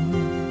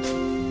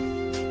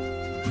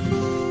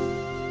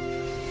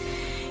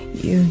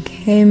 You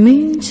came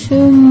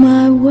into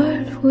my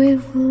world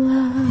with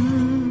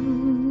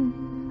love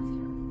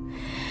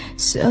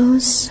so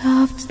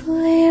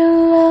softly,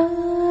 love.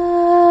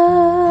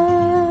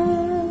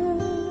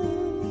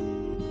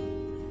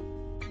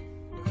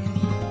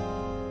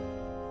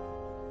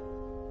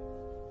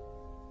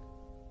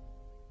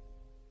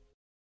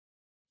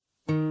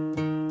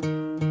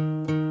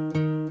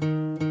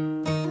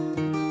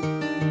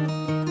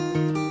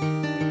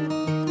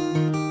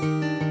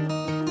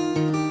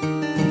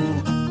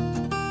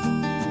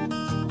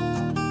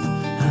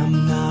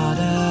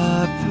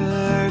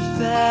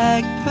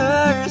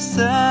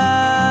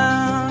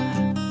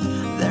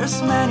 There's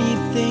many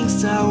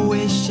things I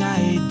wish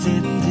I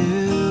didn't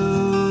do,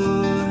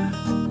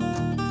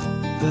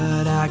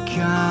 but I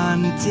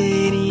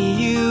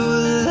continue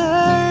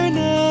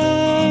learning.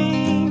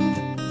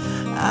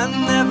 I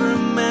never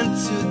meant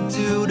to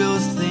do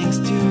those things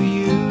to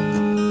you,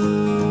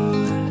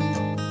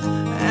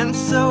 and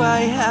so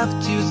I have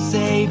to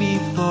say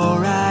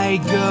before I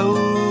go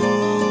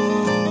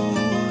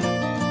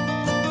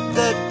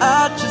that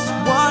I just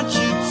want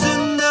you to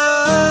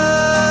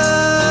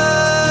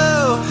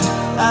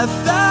I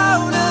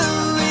found a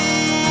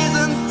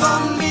reason for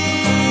me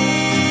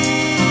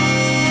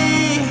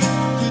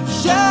to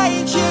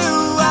change who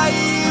I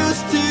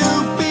used to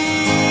be,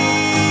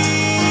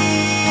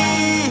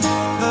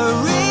 a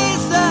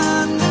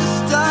reason to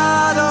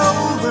start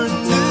over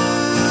new,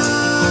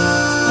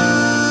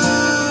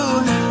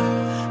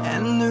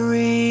 and the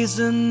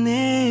reason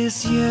is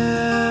you.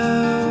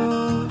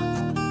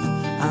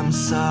 I'm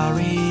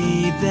sorry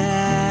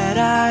that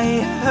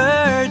I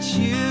hurt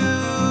you.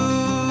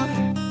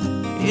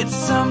 It's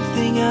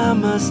something I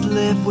must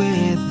live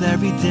with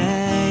every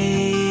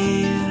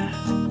day,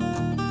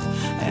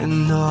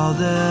 and all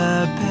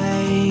the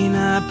pain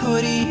I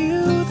put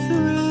you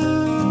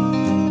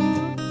through,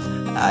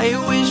 I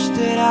wish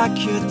that I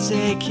could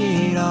take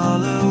it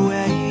all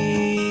away.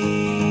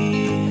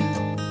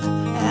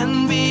 And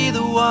and be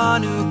the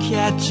one who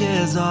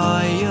catches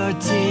all your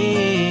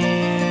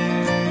tears.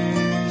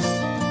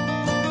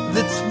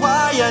 That's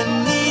why I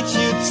need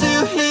you to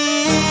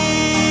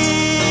hear.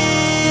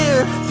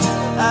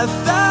 I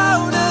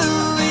found a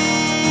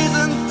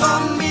reason for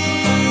me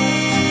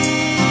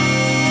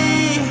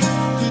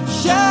to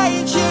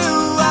change who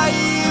I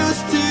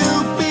used to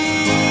be.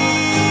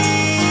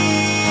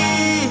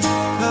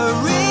 A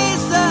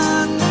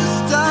reason to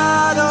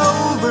start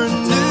over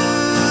new.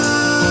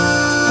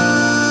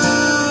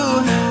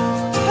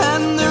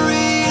 And the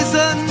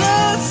reason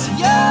is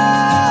you.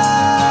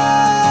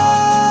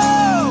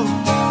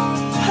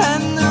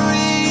 And the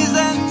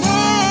reason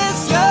is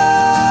you.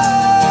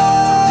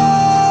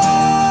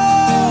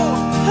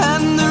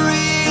 And the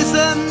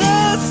reason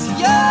is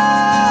you.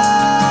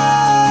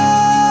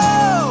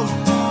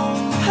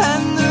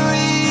 And the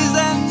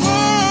reason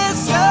is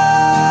you.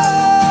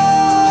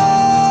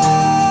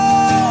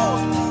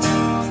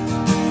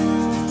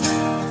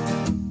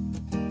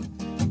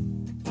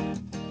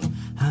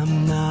 I'm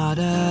not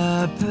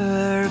a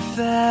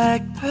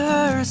perfect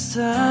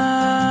person.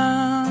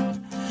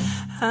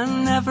 I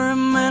never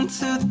meant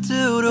to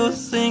do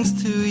those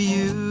things to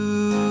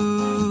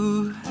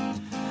you.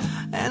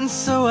 And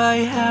so I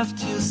have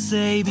to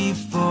say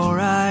before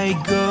I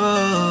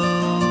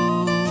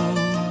go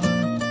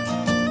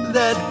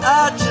that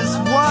I just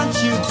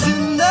want you to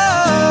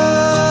know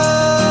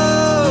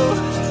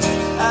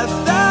I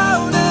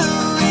found a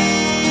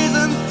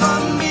reason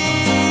for me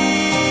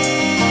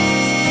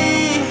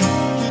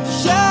to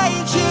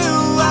change who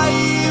I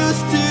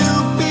used to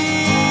be.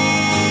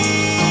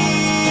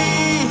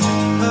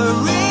 A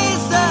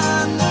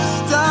reason to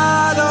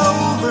start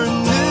over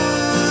new.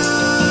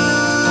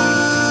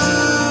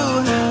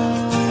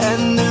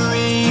 And the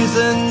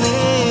reason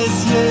is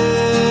you.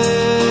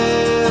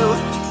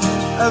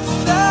 I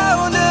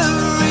found a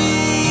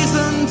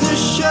reason to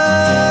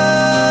show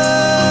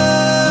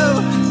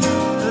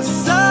a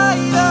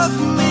side of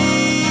me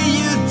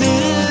you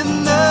didn't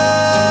know.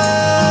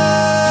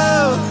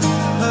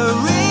 A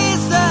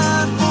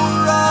reason for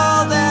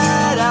all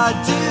that I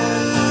do.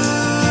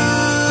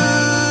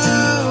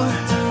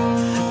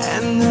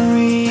 And the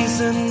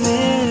reason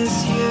is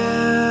you.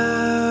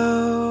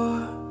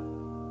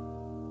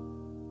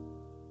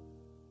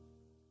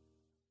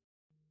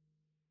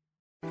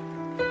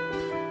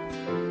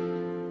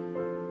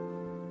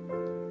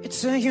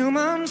 It's a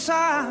human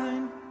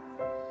sign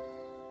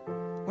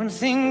when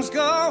things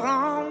go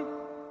wrong.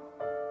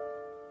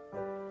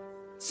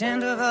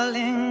 Sandoval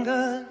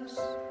lingers,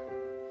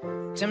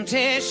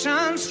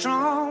 temptation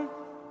strong.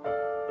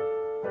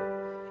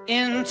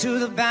 Into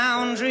the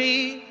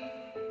boundary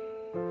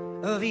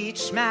of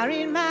each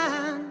married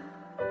man,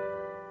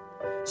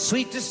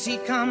 sweet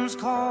deceit comes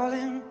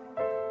calling,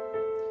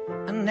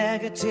 and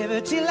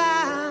negativity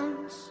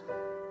lands.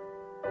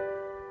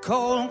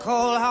 Cold,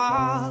 cold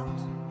heart,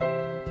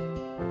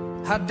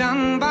 hard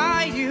done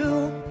by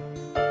you.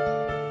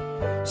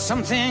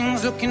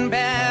 Something's looking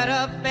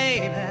better,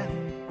 baby,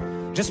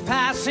 just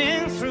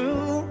passing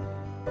through.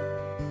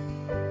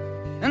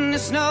 And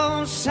it's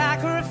no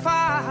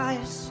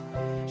sacrifice,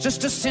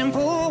 just a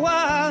simple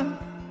word.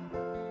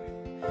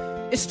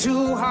 It's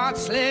two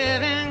hearts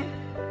living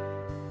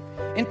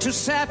in two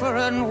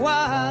separate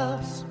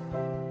worlds.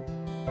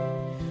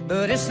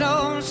 But it's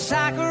no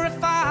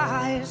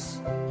sacrifice,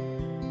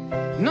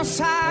 no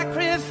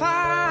sacrifice.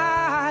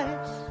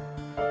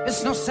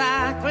 It's no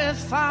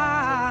sacrifice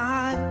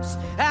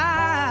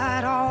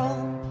at all.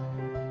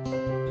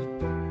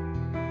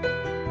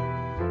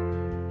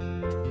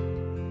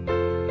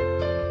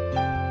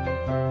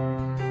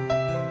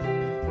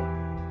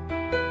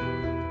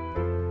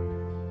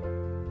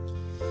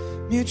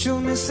 Mutual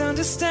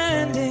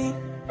misunderstanding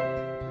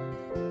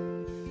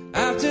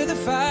after the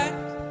fight.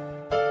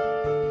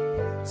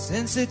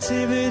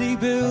 Sensitivity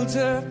builds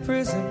a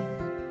prison.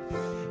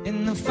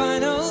 In the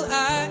final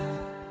act,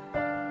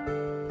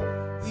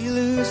 we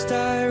lose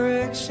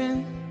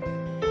direction.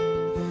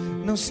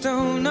 No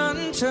stone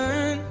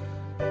unturned,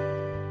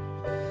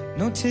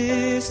 no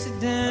tears to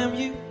damn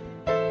you.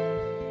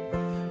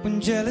 When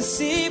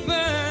jealousy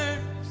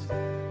burns,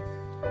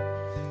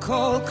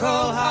 cold,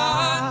 cold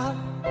heart,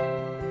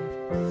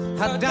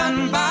 hard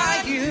done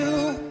by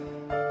you.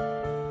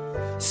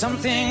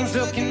 Something's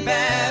looking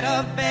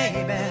better,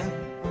 baby,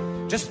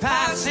 just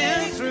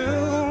passing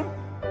through.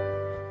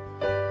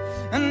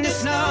 And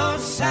it's no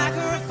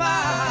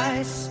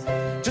sacrifice,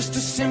 just a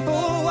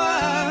simple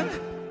word.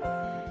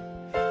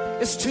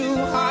 It's two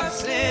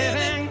hearts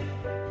living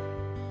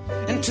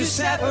in two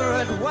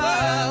separate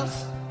worlds.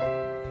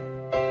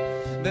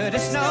 But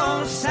it's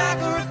no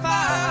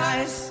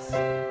sacrifice,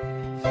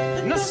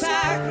 no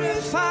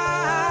sacrifice.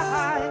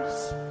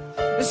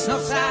 It's no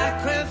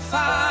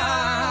sacrifice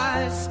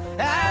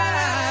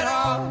at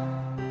all.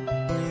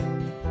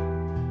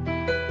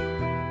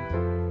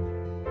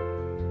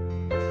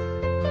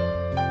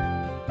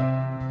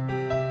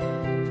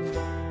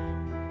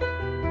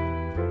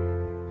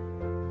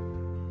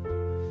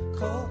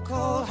 Cold,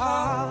 cold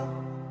heart,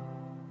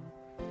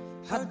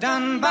 hard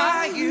done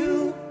by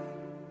you.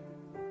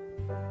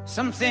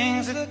 Some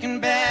things are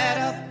looking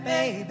better,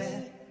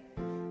 baby,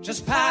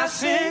 just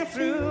passing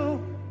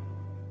through.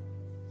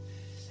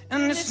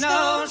 And it's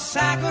no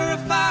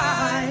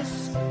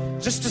sacrifice,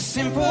 just a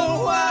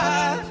simple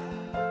word.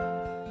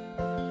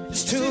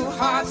 It's two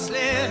hearts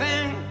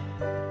living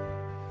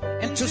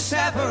in two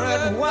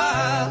separate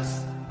worlds.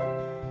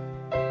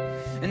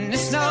 And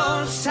it's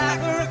no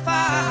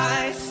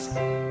sacrifice,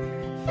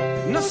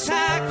 no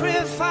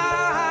sacrifice.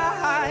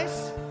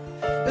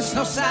 There's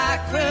no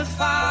sacrifice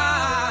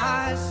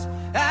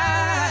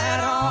at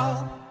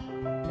all.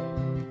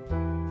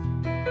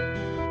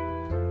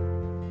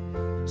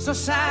 There's no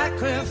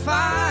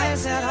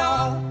sacrifice at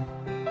all.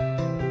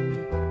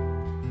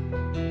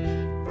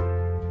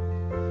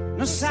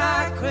 No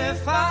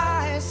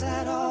sacrifice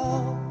at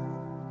all.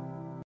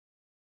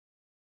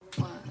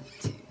 1,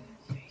 2,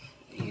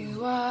 3.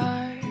 You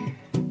are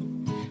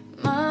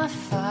my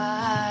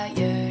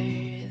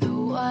fire, the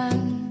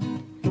one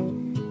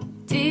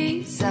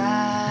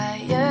desire.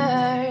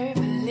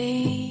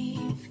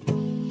 Believe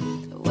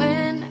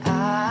when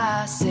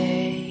I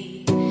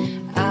say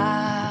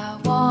I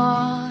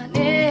want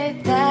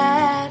it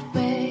that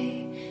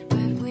way.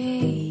 But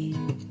we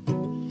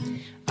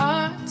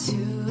are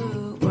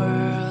two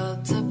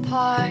worlds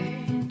apart.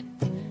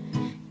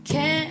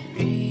 Can't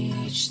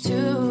reach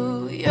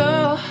to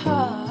your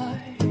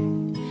heart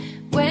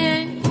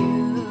when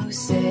you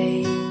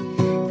say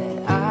that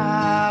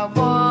I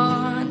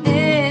want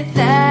it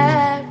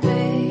that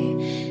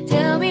way.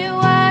 Tell me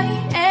why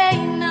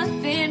ain't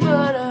nothing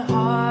but a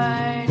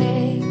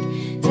heartache.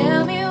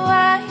 Tell me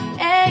why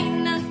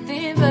ain't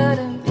nothing but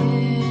a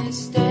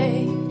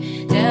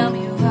mistake. Tell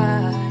me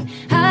why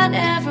I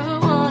never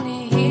wanna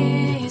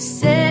hear you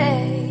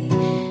say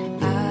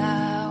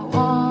I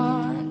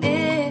want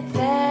it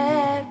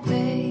that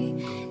way.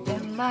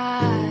 Am I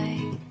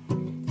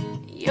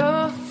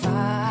your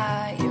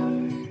fire,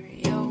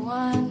 your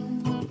one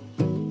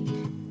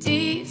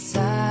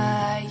desire?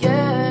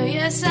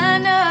 Yes, I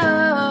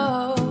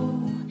know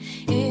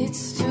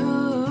it's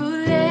too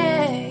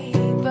late,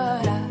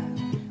 but I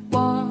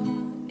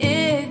want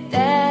it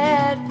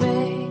that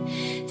way.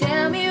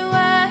 Tell me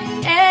why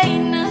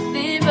ain't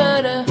nothing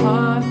but a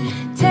heart.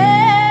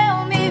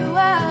 Tell me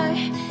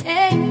why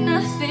ain't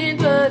nothing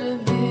but a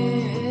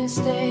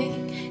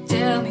mistake.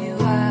 Tell me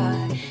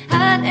why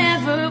I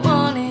never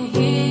wanna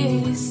hear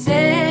you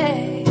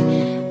say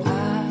I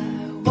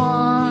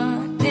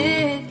want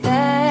it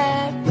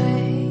that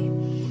way.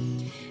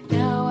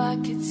 Now I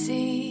could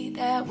see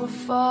that we're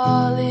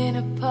falling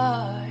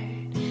apart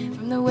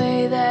from the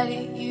way that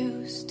it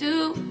used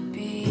to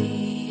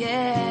be,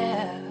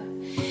 yeah.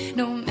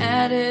 No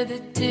matter the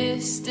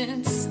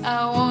distance,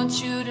 I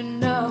want you to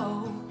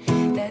know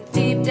that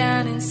deep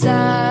down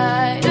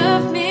inside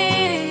of me,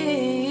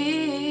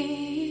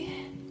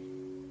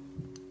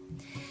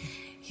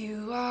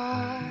 you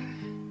are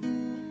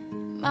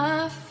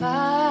my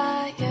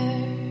fire,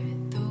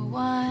 the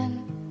one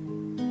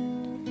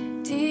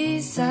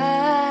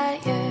desire.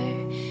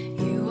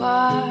 You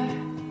are,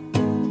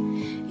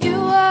 you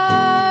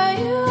are,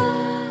 you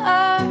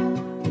are.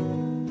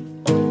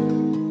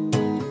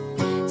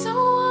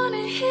 Don't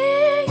wanna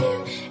hear you.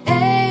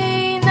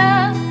 Ain't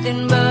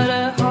nothing but a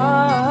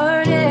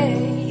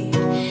heartache.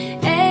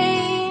 Ain't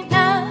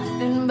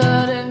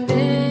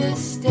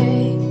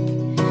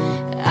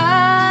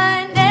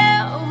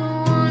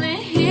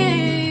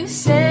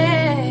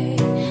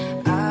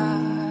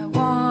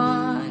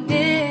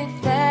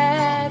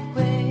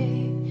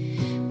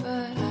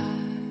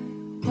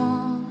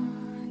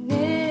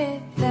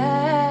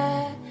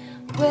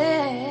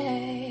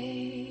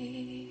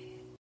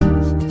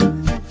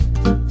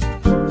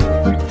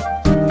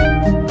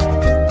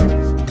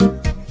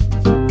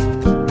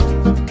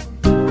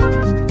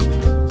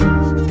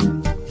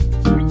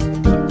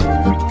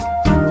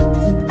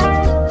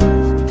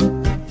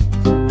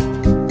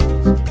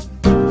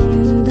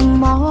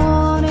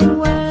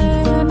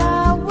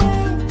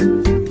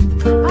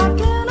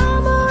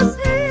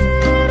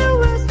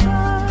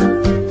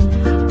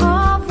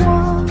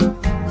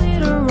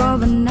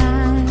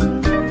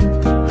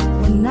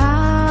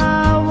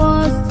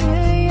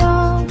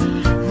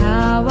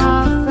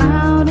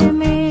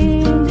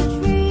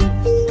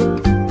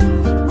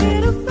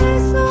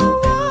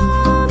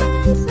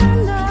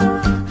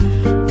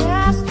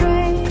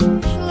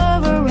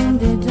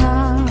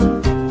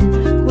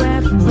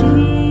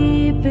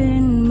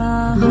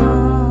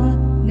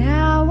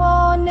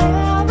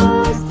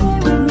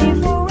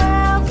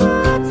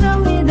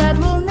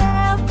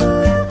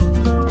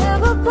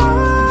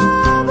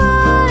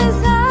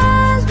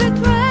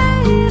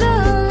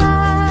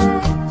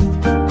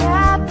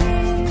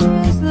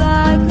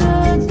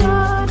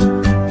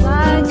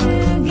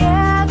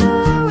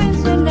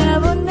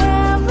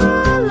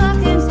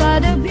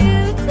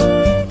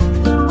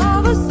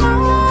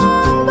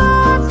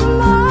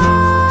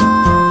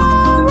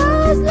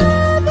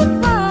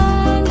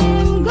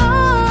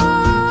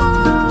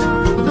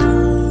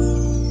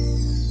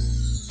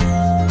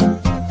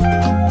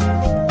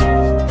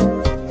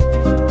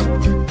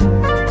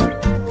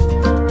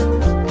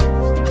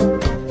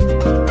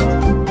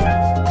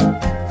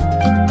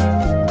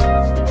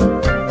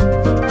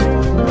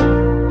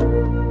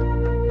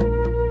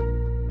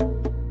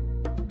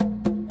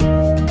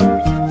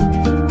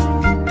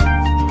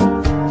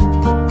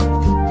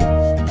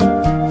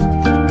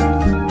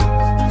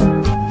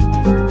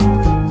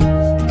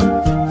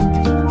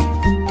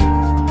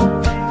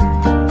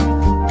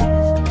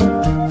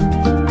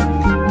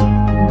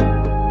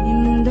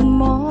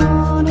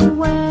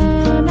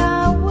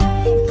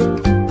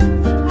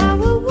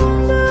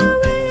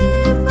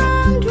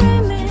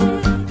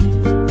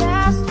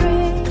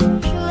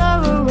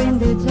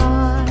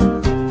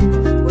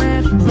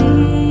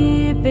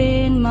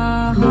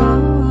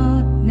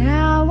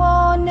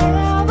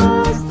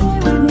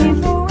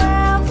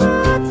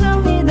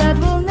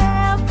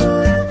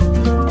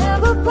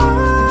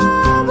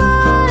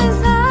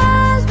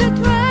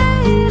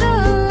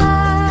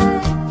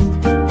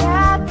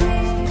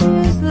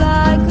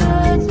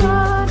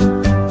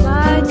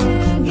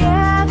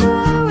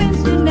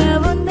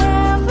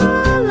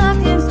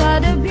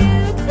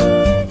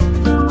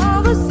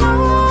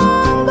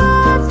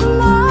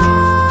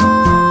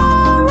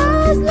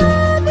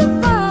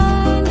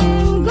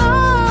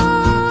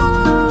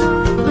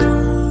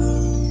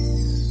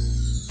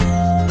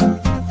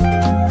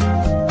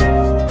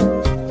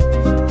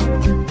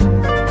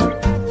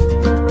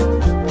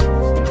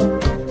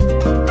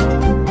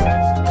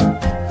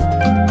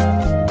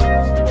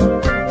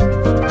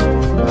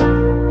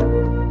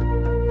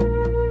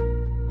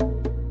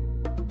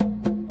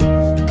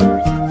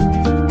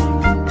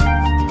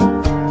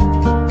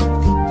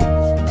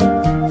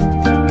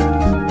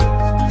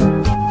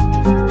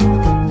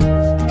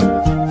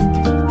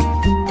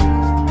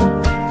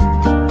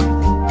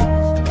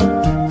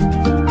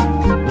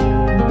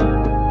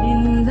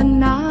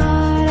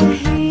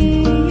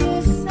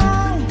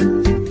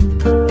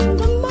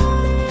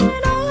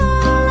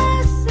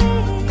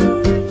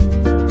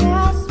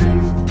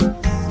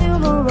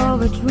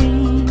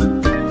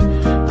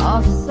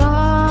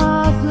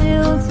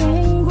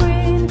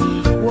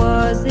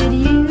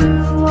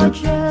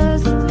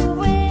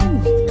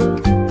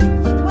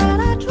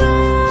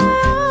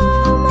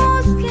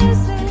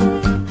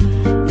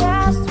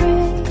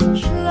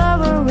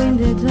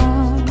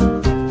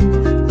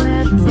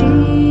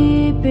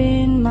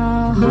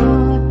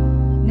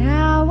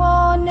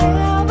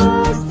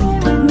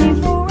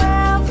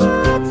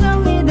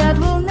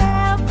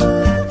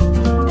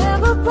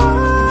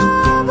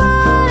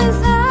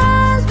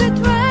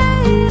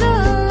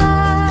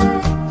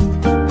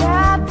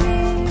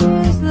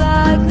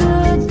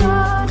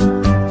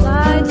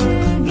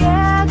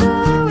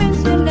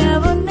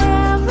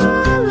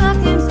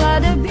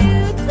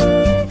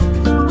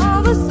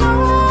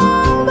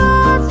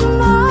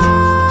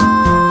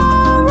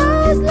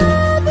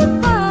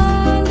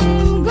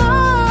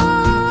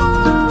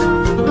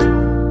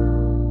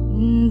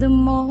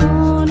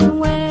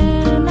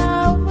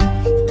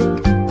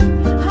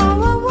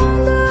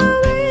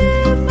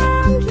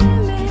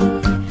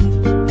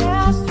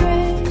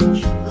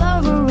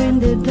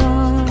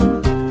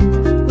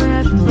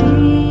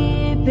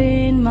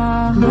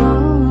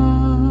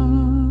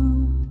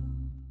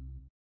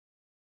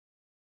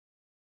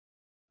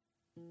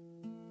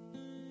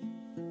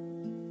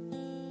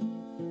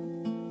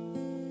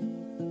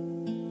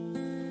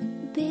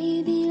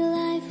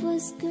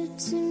was good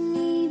to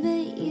me,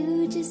 but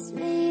you just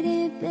made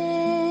it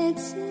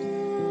better.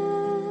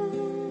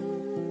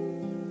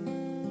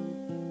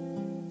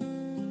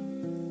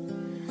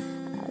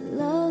 I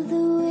love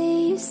the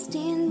way you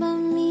stand by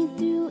me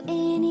through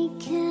any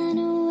kind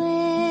of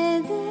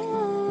weather.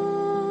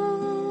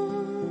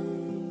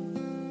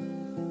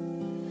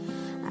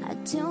 I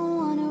don't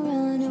wanna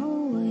run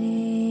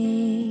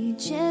away,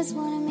 just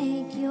wanna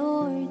make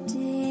your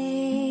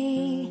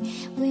day.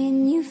 When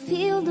you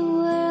feel the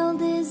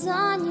world is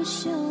on your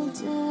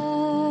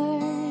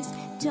shoulders,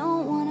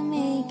 don't wanna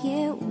make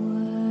it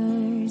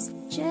worse,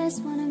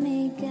 just wanna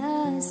make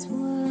us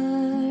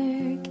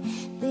work.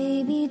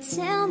 Baby,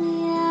 tell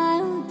me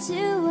I'll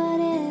do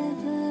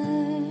whatever.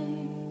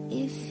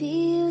 It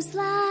feels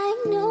like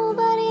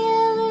nobody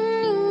ever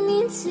knew me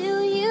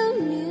till you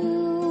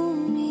knew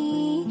me.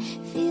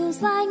 Feels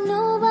like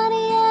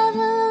nobody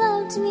ever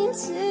loved me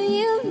till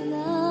you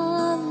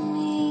loved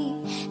me.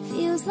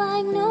 Feels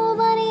like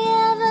nobody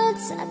ever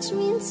touched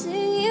me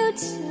till you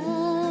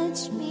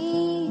touched me.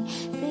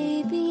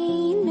 Baby,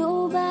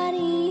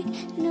 nobody,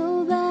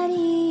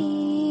 nobody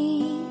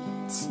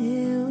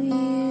till you.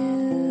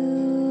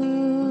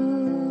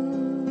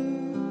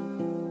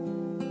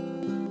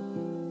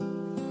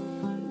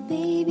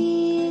 Baby,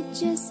 it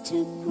just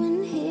took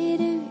one hit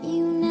of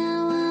you,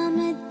 now I'm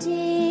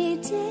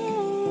addicted.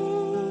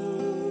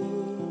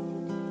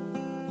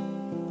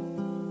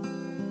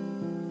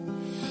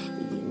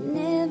 You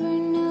never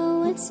know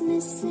what's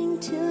missing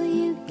till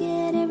you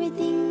get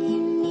everything you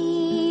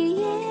need,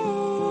 yeah.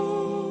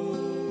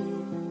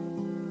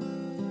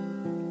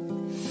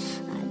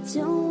 I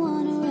don't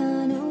wanna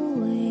run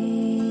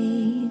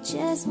away,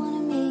 just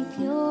wanna make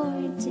your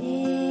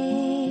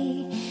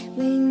day.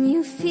 When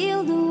you feel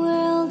the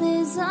world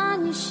is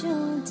on your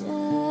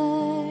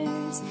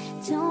shoulders,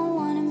 don't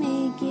wanna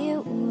make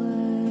it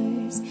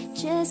worse,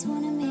 just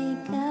wanna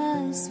make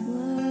us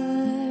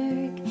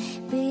work.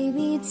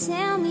 Baby,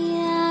 tell me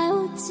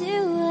I'll do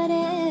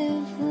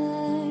whatever.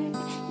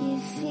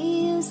 It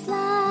feels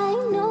like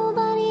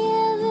nobody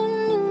ever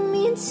knew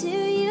me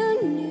till you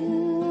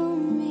knew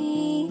me.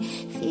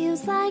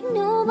 Feels like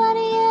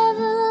nobody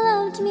ever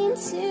loved me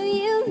till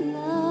you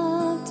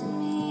loved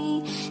me.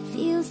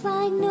 Feels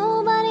like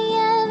nobody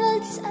ever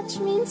touched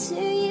me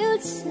till you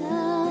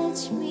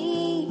touched me.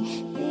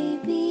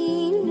 Baby,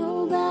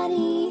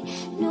 nobody,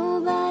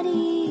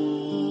 nobody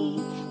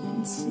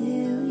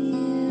until you.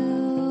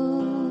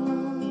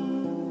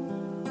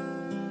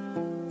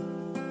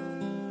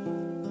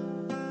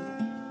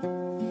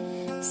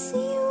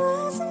 See, it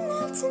was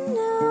enough to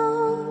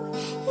know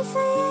if I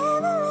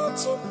ever let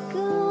you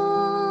go,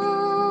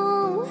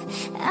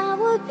 I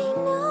would be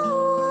no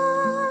one.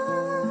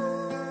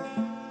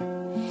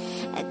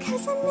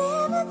 'Cause I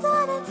never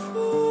thought I'd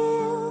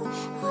feel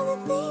all the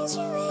things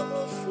you make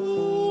me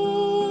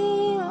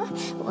feel.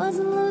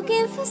 Wasn't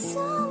looking for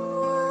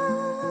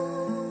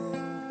someone,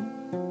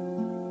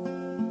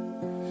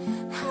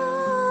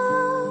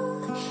 oh,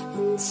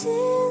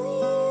 until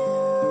you.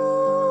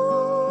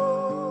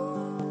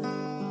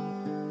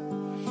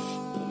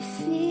 It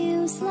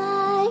feels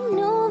like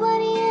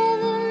nobody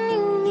ever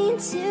knew me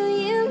till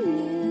you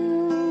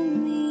knew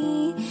me.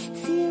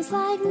 Feels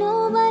like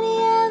nobody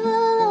ever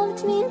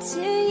loved me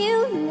till you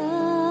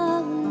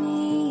loved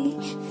me.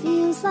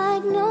 Feels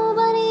like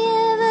nobody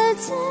ever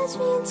touched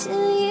me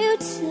till you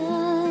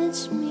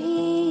touched me.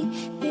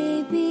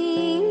 Baby,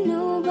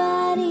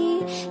 nobody,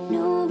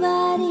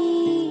 nobody,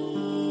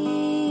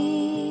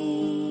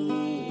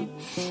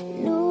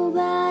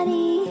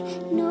 nobody,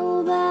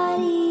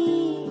 nobody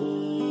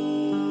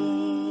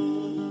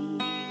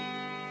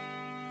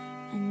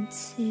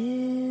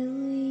until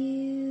you.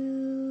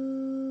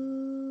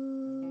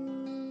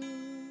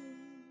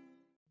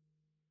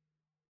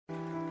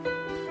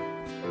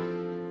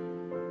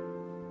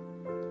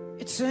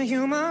 It's a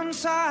human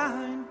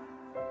sign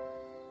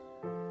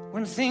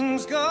when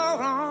things go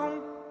wrong.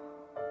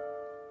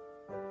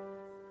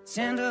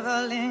 Tender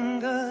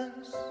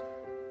lingers,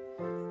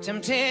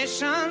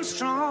 temptation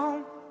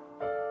strong.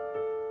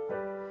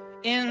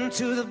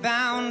 Into the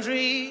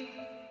boundary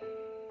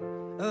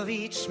of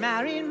each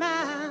married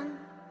man,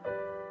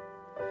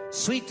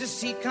 sweet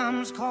deceit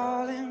comes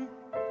calling,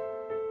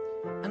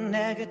 and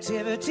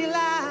negativity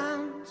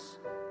lands.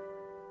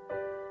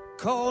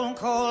 Cold,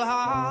 cold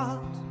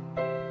heart,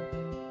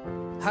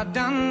 are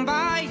done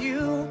by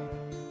you.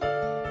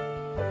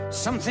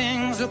 Some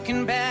things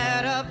looking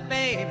better,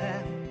 baby,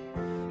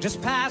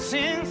 just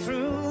passing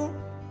through.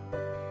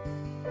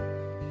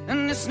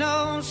 And it's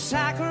no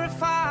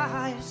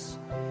sacrifice,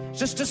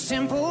 just a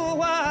simple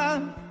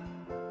word.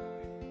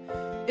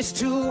 It's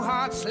two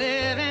hearts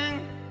living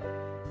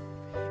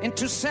in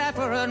two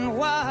separate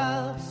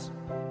worlds.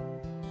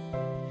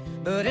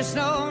 But it's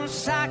no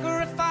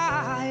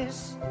sacrifice,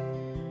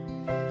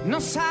 no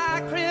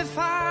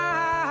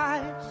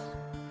sacrifice.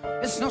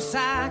 It's no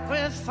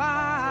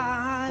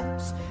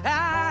sacrifice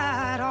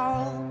at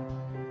all.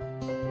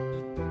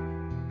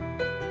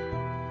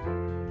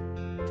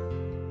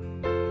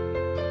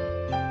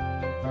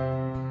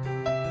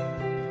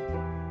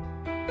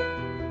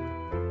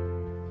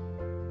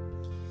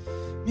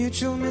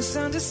 mutual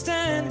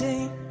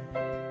misunderstanding.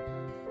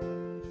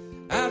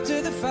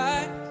 After the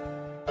fight,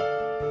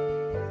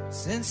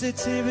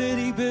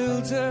 sensitivity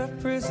builds a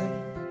prison.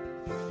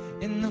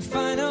 In the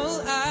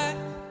final act,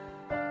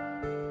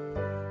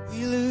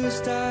 we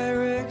lose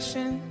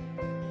direction.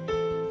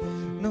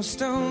 No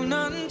stone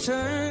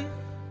unturned,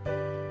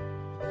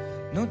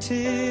 no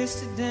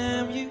tears to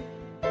damn you.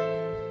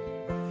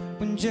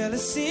 When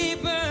jealousy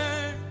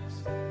burns,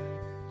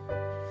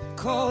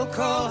 cold,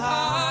 cold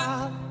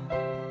heart,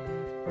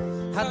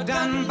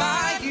 done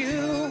by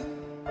you.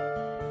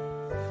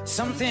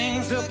 Some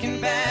things looking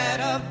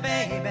better,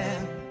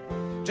 baby,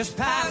 just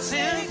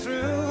passing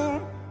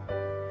through.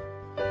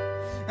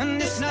 And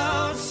it's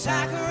no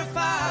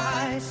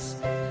sacrifice,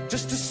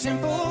 just a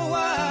simple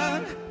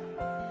word.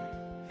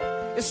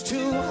 It's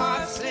two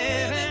hearts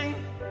living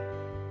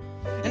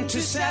in two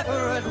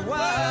separate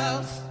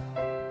worlds.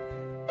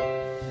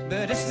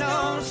 But it's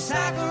no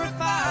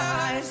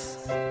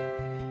sacrifice,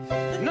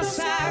 no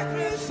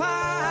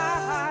sacrifice.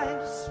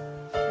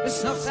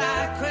 It's no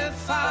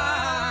sacrifice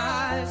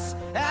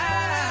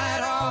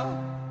at all.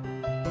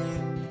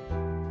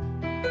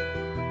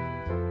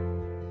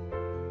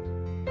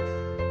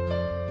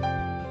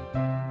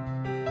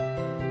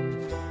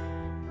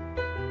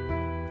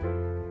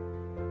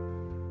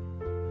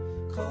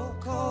 Cold,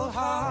 cold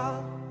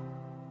heart,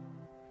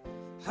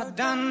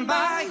 done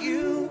by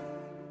you.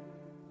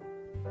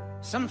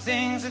 Some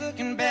things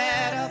looking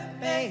better,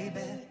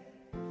 baby,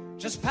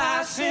 just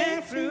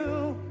passing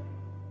through.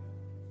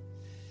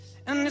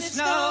 And it's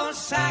no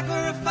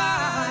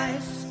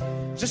sacrifice,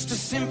 just a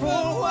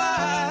simple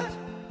word.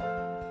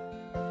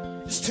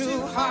 It's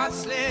two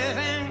hearts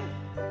living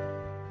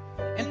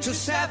in two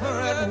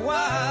separate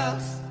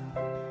worlds.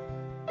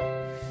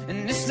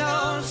 And it's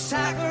no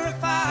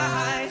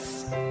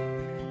sacrifice,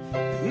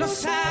 no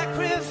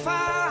sacrifice.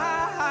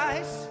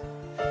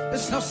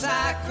 There's no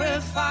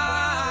sacrifice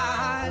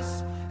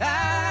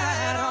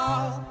at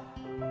all.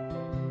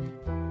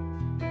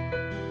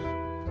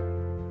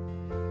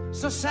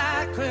 No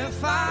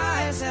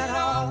sacrifice at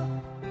all.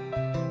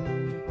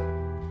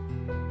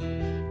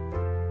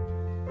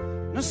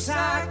 No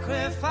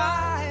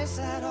sacrifice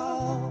at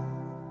all.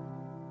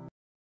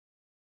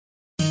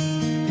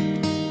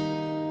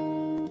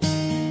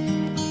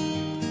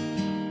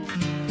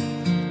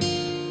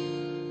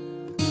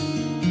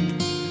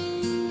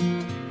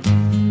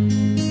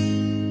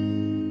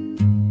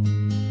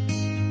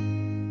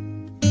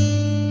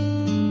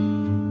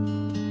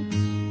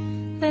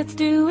 Let's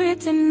do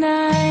it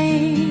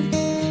tonight.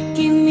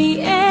 Give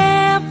me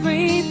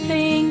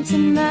everything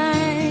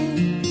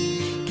tonight.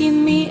 Give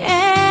me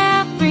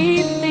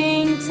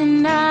everything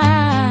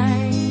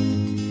tonight.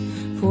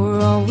 For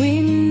all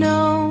we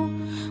know,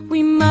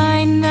 we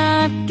might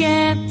not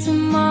get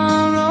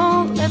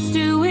tomorrow. Let's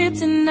do it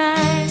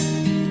tonight.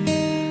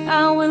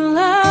 I will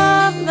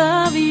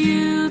love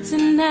you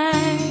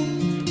tonight.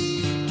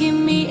 Give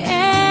me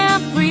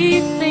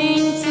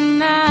everything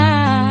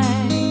tonight.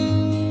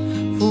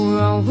 For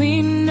all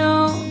we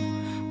know,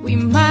 we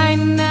might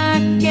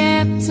not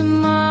get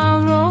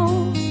tomorrow.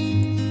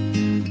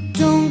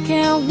 Don't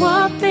care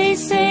what they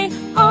say,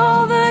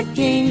 all the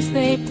games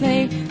they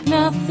play.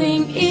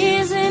 Nothing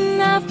is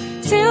enough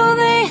till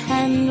they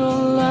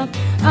handle love.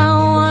 I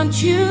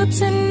want you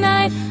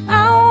tonight,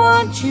 I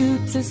want you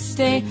to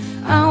stay.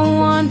 I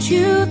want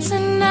you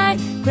tonight.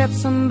 Grab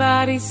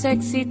somebody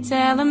sexy,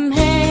 tell them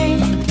hey.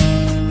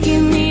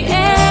 Give me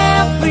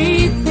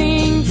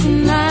everything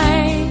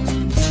tonight.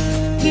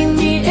 Give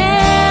me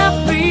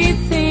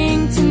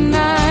everything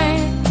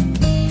tonight.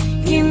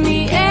 Give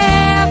me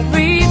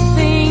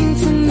everything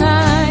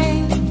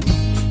tonight.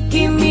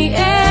 Give me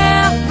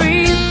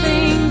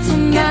everything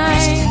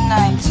tonight.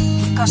 Tonight,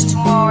 cause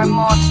tomorrow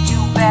more to do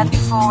bad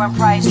before I'm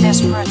price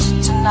desperate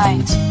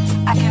tonight.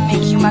 I can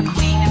make you my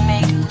queen and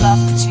make love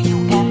to you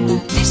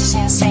endless. This is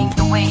insane,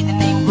 the way the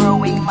name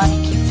growing,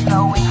 money keep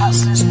flowing,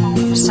 hustlers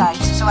move aside.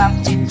 So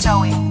I'm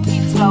tiptoeing,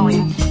 keep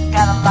flowing.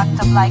 Got her locked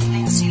up like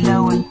Lindsay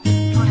Lohan.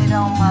 Put it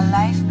on my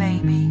life,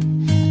 baby.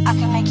 I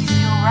can make you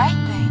feel right,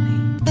 baby.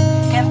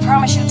 Can't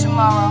promise you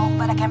tomorrow,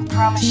 but I can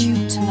promise you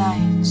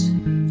tonight.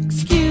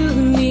 Excuse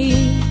me,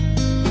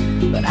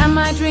 but I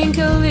might drink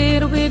a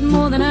little bit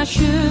more than I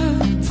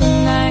should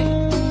tonight.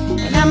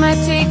 And I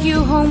might take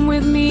you home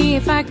with me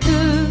if I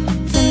could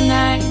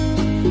tonight.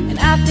 And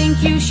I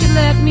think you should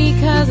let me,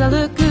 cause I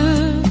look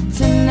good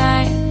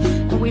tonight.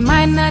 And we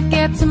might not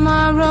get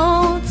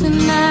tomorrow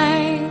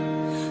tonight.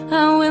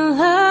 I will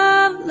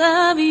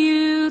love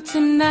you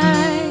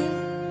tonight.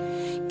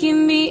 Give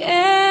me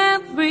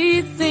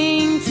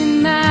everything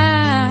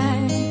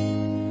tonight.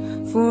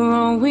 For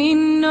all we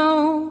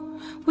know,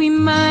 we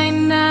might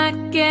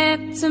not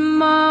get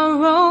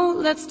tomorrow.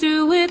 Let's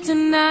do it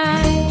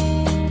tonight.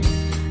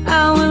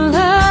 I will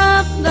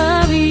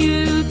love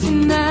you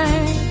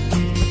tonight.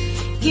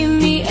 Give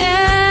me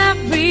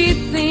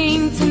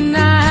everything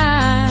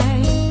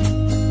tonight.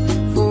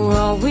 For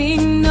all we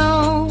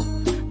know,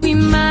 we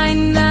might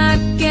not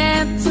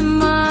get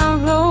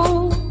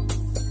tomorrow.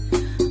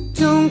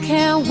 Don't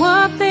care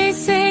what they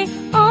say,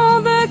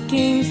 all the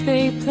games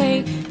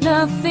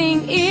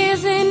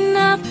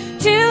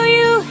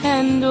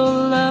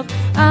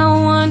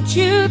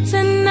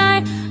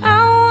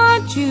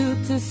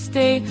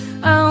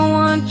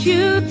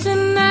you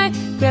tonight.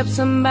 Grab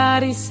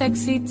somebody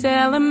sexy,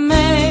 tell them,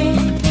 hey,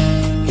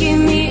 give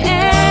me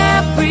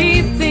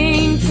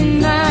everything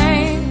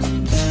tonight.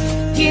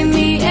 Give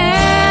me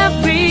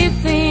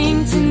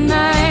everything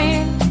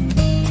tonight.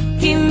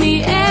 Give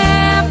me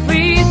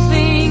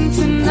everything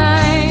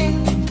tonight.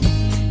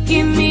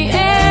 Give me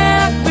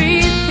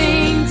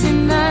everything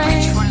tonight.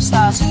 Reach for the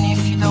stars, and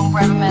if you don't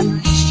grab them, at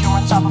least you're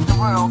on top of the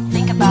world.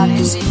 Think about it,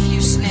 as if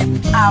you slip,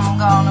 I'm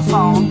gonna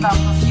fall on top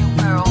of you,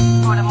 girl.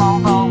 Put them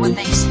on ball when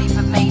they sleep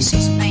at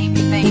Macy's.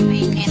 Baby,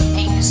 baby, it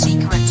ain't a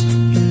secret.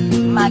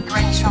 My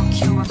granny's from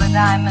Cuba, but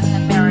I'm an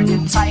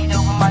American. Tied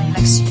over money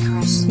like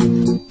secrets.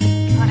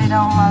 Put it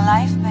on my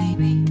life,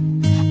 baby.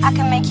 I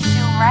can make you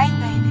feel right,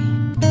 baby.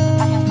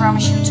 I can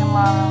promise you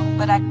tomorrow,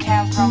 but I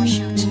can't promise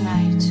you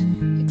tonight.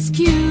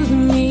 Excuse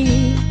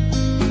me,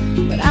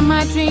 but I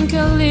might drink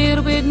a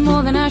little bit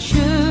more than I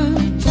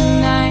should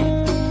tonight.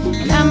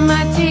 And I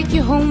might take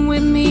you home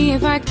with me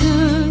if I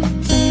could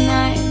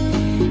tonight.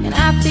 And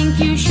I think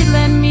you should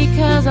let me,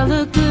 cause I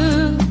look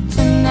good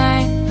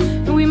tonight.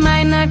 And we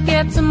might not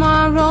get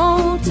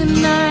tomorrow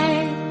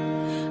tonight.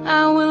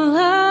 I will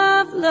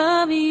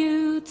love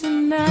you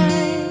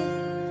tonight.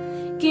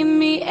 Give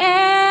me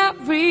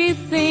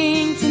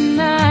everything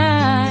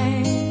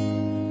tonight.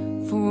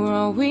 For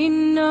all we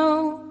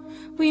know,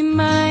 we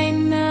might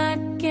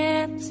not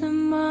get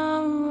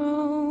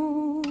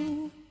tomorrow.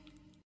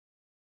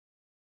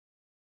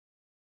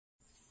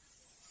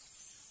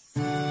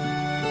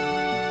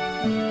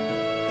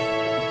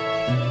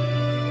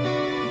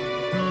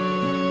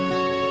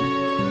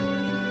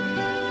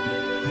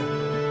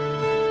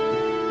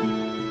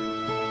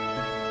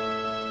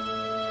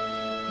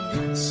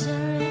 Not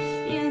sure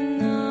if you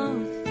know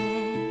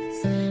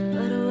this.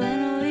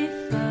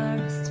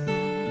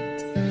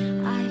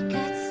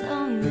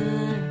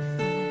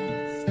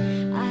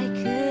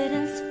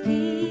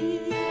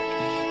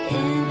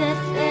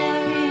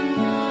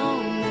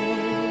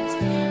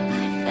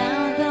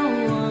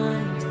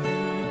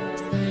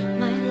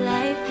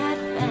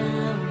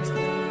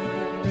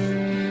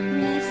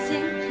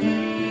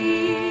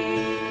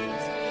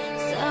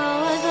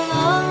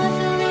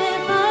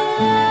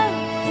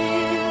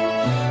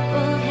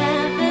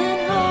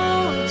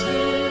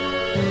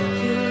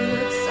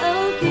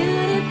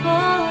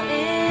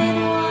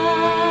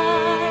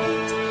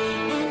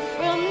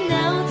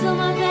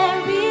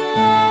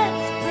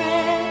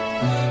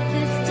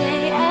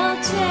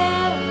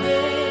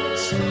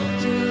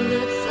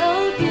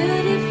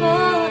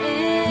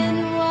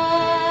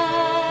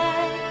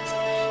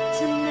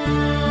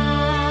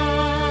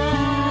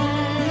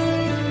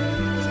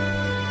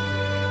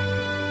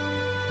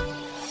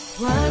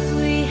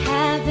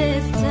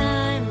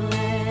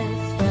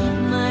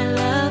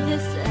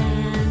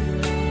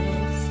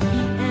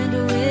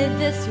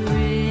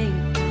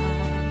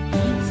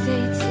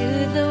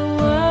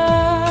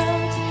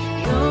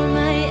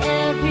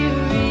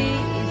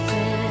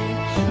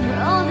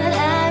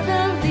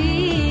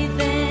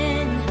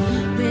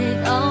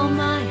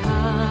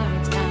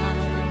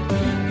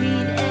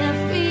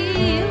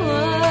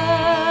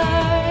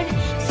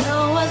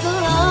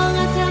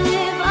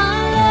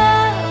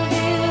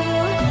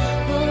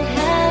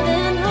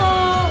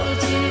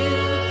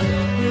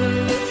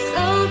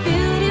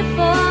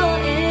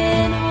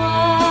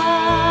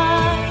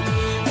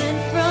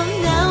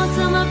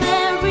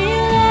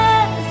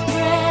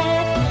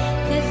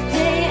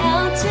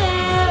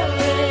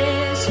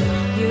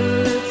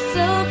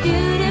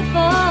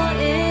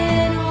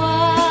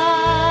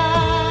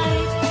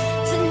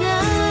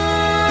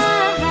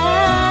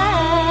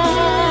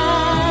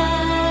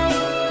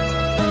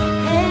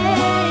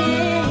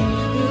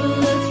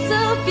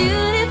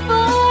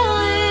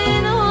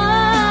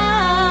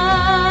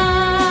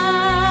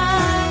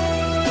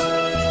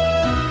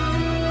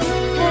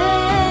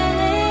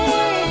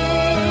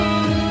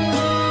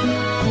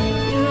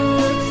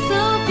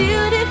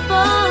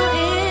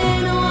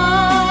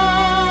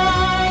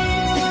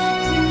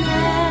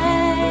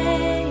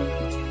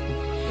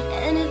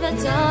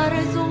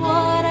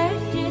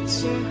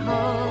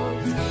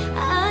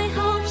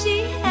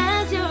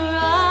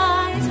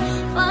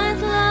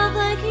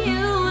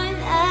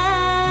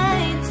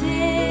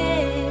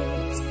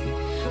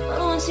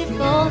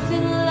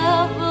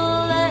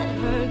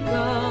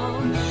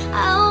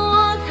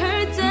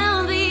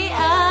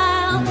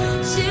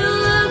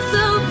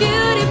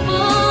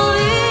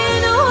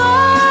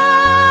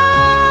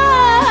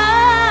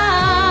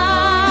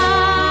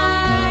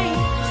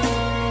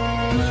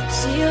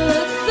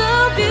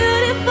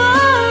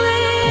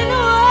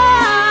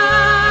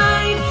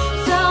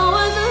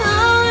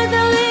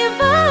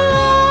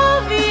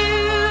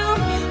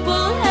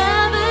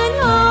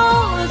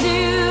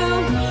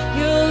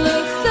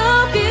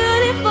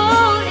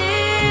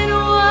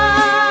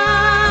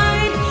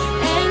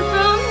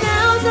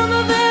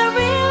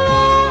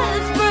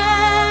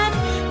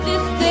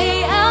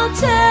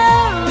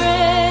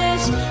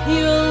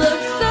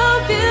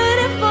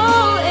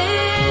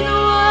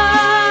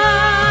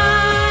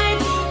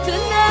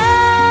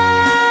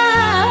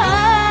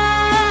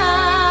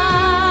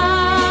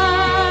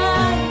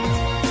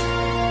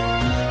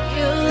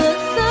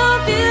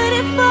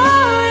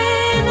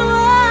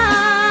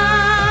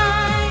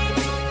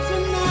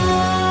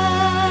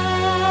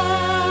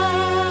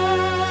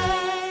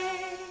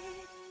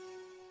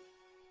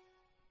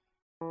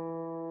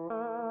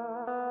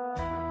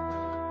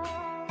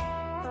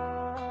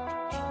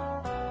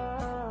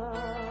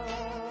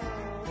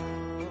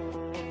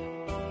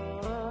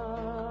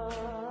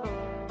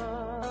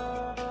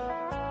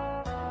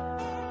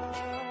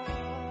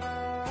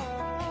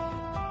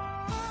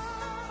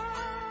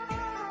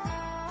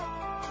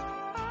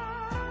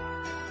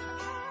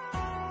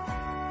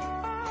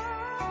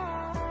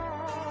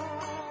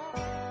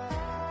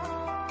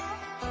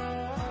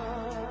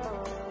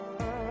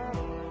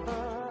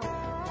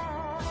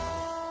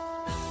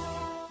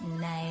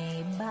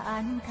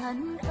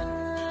 thân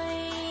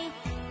ơi,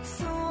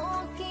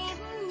 số kiếp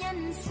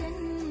nhân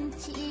sinh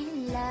chỉ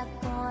là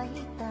cõi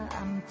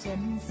tạm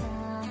trần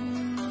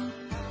gian.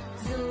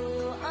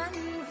 Dù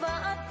ăn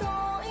vã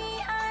tối,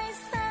 ai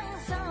sang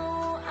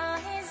giàu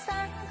ai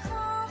sang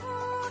khó,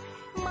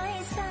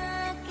 mai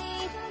xa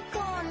kiếp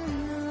con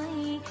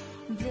người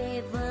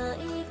về với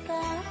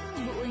các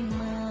bụi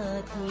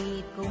mờ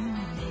thì cũng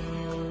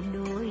đều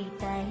đôi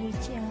tay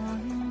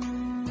trắng.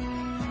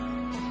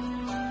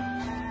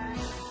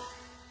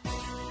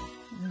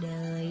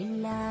 Đời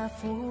là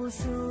phù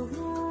du,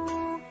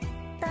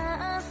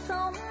 ta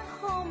sống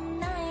hôm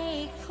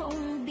nay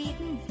không biết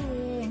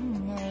về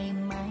ngày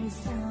mai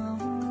sau.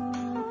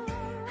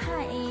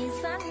 Hãy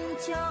dành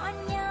cho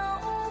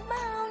nhau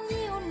bao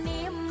nhiêu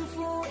niềm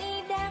vui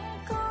đáng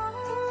có,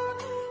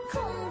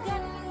 không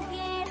ganh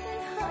ghét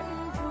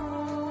hận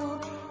thù,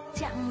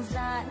 chẳng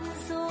gian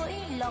dối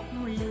lọc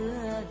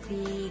lừa,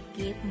 vì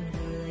kiếp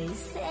người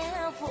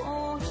sẽ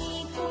vội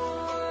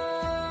qua.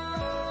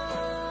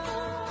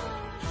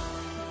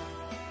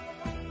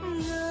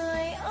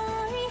 Người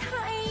ơi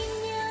hãy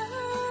nhớ,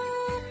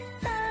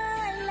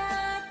 ta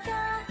là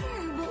cát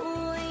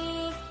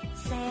bụi,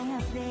 sẽ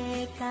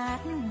về cát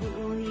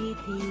bụi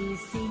thì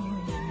xin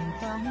đừng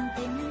toan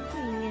tính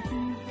thiệt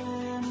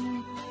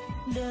hơn.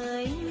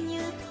 Đời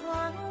như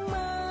thoáng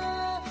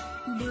mơ,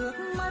 được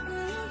mất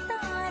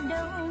ta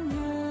đâu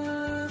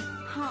ngờ,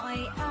 hỏi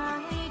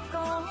ai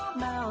có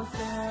bao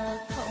giờ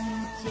không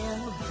trở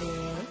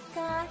về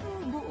cát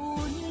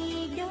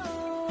bụi đâu.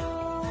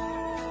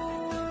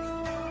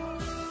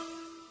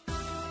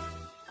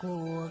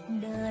 Cuộc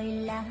đời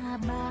là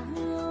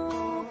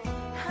bao,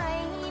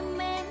 hãy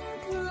mến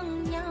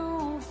thương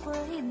nhau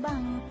với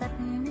bằng tất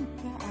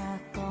cả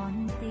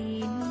con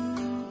tim,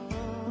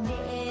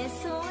 để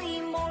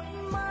rồi một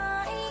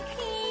mai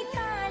khi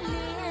ta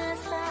lìa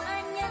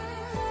xa nhân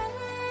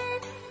hết,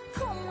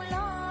 không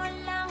lo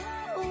lắng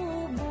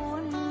u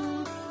buồn,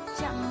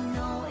 chẳng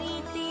nỗi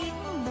tiếc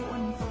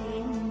buồn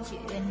phiền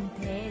chuyện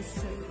thế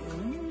sự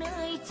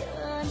nơi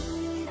trần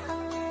ai.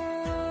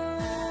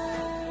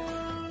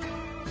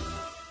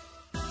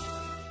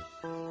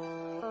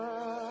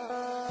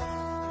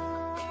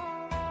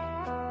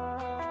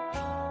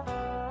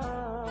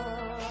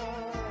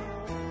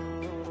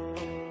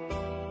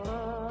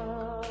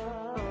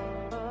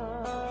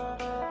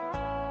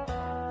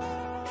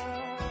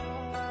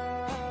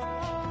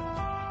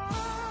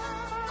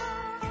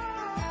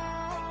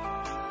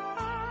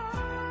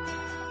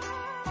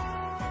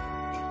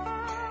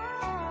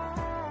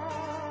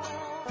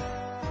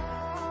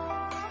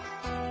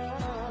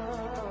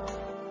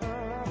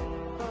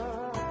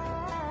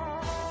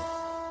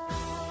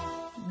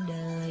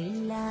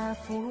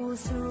 Phù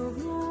du,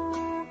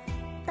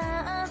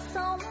 ta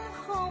sống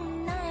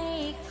hôm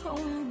nay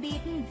không biết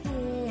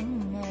về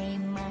ngày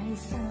mai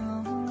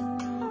sau.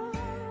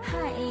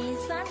 Hãy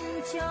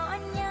dành cho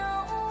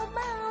nhau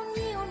bao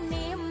nhiêu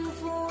niềm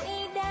vui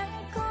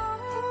đáng có,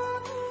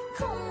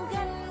 không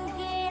ganh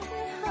ghét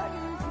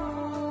hận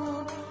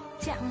thù,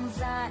 chẳng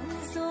gian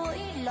dối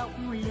lọc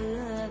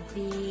lừa,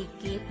 vì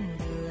kiếp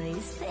người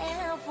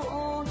sẽ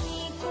vội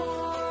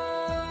qua.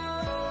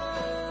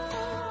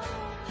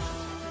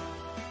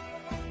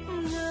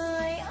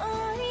 Người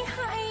ơi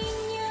hãy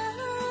nhớ,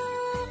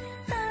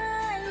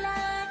 ta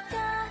là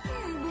cát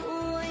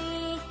bụi,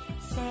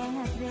 sẽ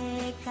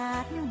về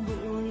cát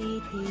bụi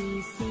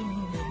thì xin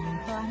đừng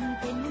toan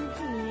tính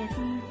thiệt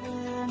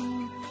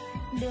hơn.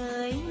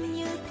 Đời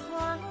như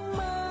thoáng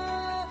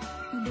mơ,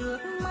 được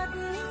mất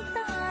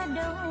ta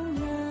đâu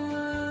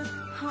ngờ,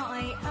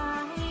 hỏi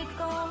ai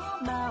có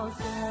bao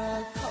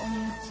giờ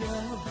không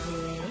trở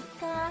về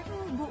cát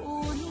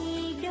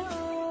bụi đâu.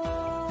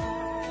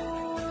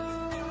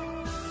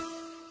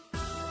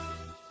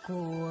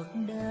 Cuộc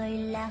đời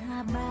là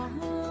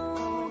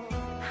bao,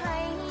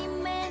 hãy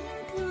mến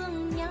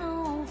thương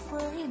nhau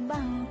với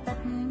bằng tất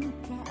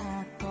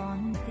cả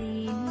con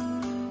tim,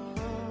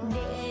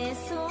 để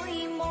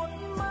rồi một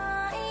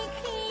mai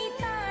khi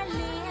ta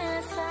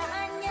lìa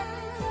xa nhân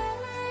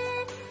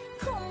hết,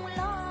 không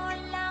lo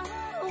lắng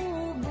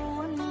u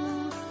buồn,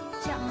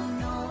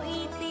 chẳng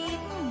nỗi tiếc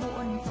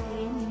buồn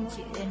phiền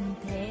chuyện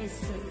thế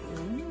sự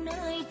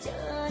nơi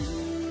trần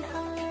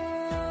ai.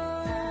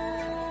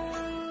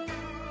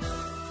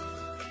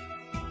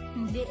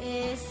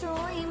 Để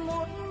rồi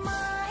một